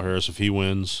say, Walt Harris, if he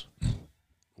wins.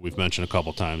 We've mentioned a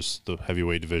couple times the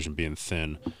heavyweight division being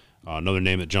thin. Another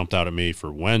name that jumped out at me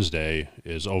for Wednesday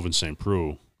is Ovince St.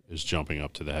 Preux is jumping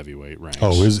up to the heavyweight ranks.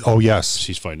 Oh, yes.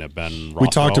 He's fighting at Ben Rothwell. We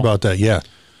talked about that, yeah.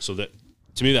 So that,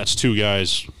 to me, that's two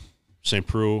guys, St.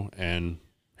 Preux and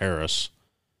Harris.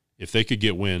 If they could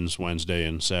get wins Wednesday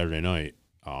and Saturday night,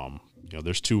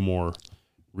 there's two more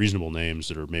reasonable names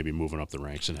that are maybe moving up the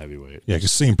ranks in heavyweight. Yeah,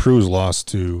 because St. Preux lost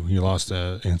to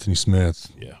Anthony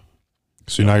Smith. Yeah.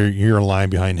 So now you're in line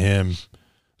behind him.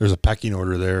 There's a pecking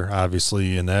order there,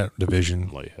 obviously, in that division.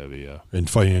 Light heavy, yeah. And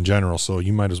fighting in general, so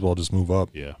you might as well just move up.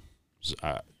 Yeah.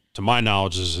 To my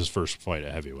knowledge, this is his first fight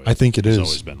at heavyweight. I think it is. He's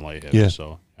always been light heavy. Yeah.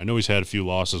 So I know he's had a few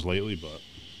losses lately, but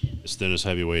as thin as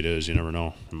heavyweight is, you never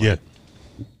know.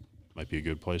 Might be a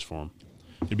good place for him.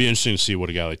 It'd be interesting to see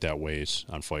what a guy like that weighs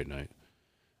on fight night.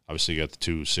 Obviously, you got the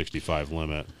 265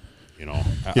 limit. You know,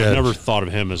 I've never thought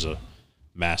of him as a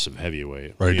massive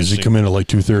heavyweight. Right. Does he come in at like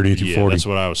 230, 240? Yeah, that's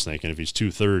what I was thinking. If he's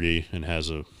 230 and has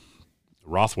a –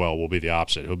 Rothwell will be the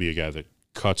opposite. He'll be a guy that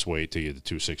cuts weight to get to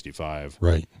 265.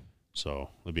 Right. So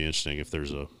it'll be interesting if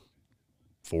there's a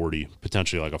 40 –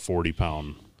 potentially like a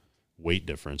 40-pound weight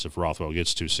difference. If Rothwell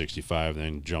gets 265,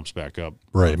 then jumps back up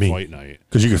on fight night.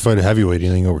 Because you could fight a heavyweight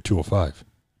anything over 205.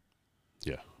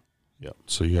 Yeah. Yeah.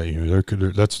 So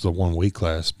that's the one weight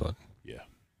class, but –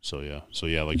 So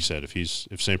like you said,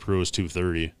 if St. Preux is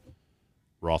 230,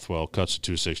 Rothwell cuts to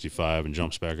 265 and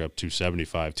jumps back up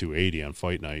 275, 280 on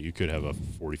fight night, you could have a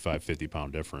 45,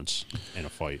 50-pound difference in a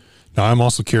fight. Now, I'm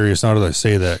also curious, now that I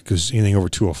say that, because anything over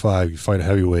 205, you fight a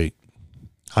heavyweight.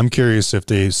 I'm curious if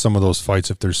some of those fights,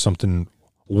 if there's something,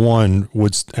 one,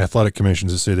 would athletic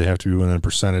commissions that say they have to be within a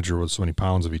percentage or with so many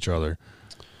pounds of each other,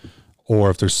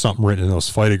 or if there's something written in those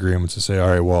fight agreements to say, all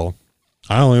right, well,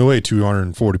 I only weigh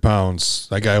 240 pounds.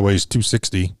 That guy weighs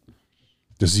 260.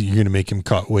 You going to make him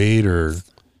cut weight or?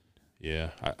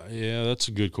 Yeah, that's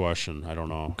a good question. I don't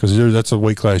know, because that's a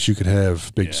weight class you could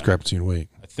have big discrepancy in weight.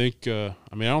 I think. I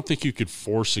don't think you could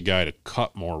force a guy to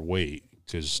cut more weight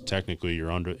because technically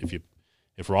you're under.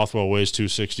 If Rothwell weighs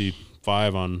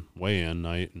 265 on weigh-in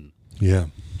night and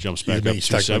jumps back up to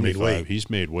 275, he's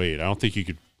made weight. I don't think you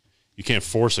could. You can't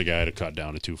force a guy to cut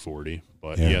down to 240,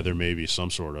 but there may be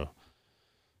some sort of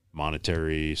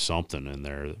monetary something in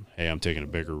there. Hey, I'm taking a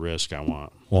bigger risk. I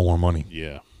want more money.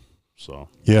 Yeah. So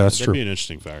that's that'd true. Be an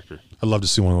interesting factor. I'd love to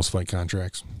see one of those fight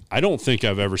contracts. I don't think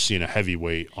I've ever seen a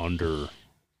heavyweight under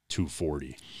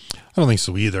 240. I don't think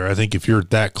so either. I think if you're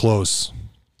that close,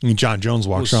 John Jones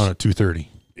walks around at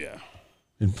 230. Yeah.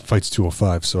 And fights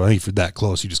 205. So I think if you're that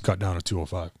close, you just cut down to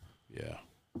 205. Yeah.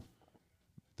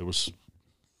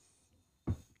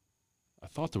 I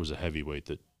thought there was a heavyweight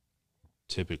that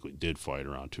typically did fight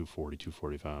around 240,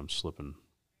 245. I'm slipping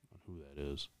on who that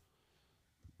is.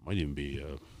 Might even be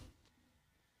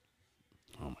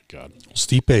oh my God.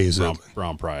 Stipe is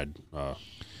Brown Pride,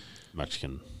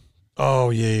 Mexican. Oh,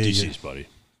 yeah. DC's buddy.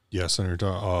 Yeah,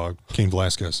 Senator Cain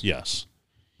Velasquez. Yes.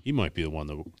 He might be the one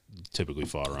that typically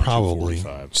fought around Probably.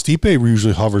 245. Stipe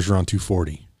usually hovers around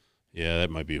 240. Yeah, that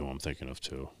might be who I'm thinking of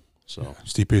too. So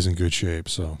Stipe's in good shape.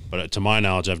 So, but to my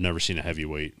knowledge, I've never seen a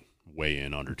heavyweight weigh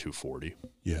in under 240.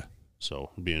 Yeah. So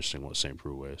it'd be interesting what St.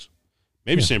 Preux weighs.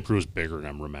 Maybe St. Preux is bigger than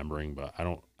I'm remembering, but I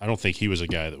don't think he was a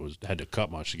guy that had to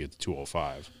cut much to get to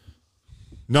 205.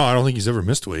 No, I don't think he's ever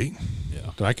missed weight.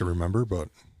 Yeah. That I can remember, but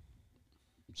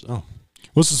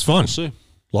this is fun. We'll see.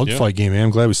 Log fight game, man.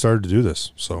 I'm glad we started to do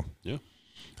this. So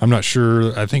I'm not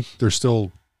sure. I think they're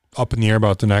still up in the air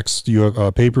about the next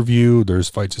pay-per-view. There's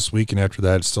fights this week, and after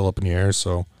that, it's still up in the air.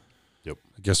 So I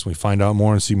guess when we find out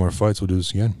more and see more fights, we'll do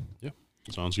this again. Yeah.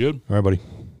 Sounds good. All right, buddy.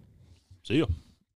 See you.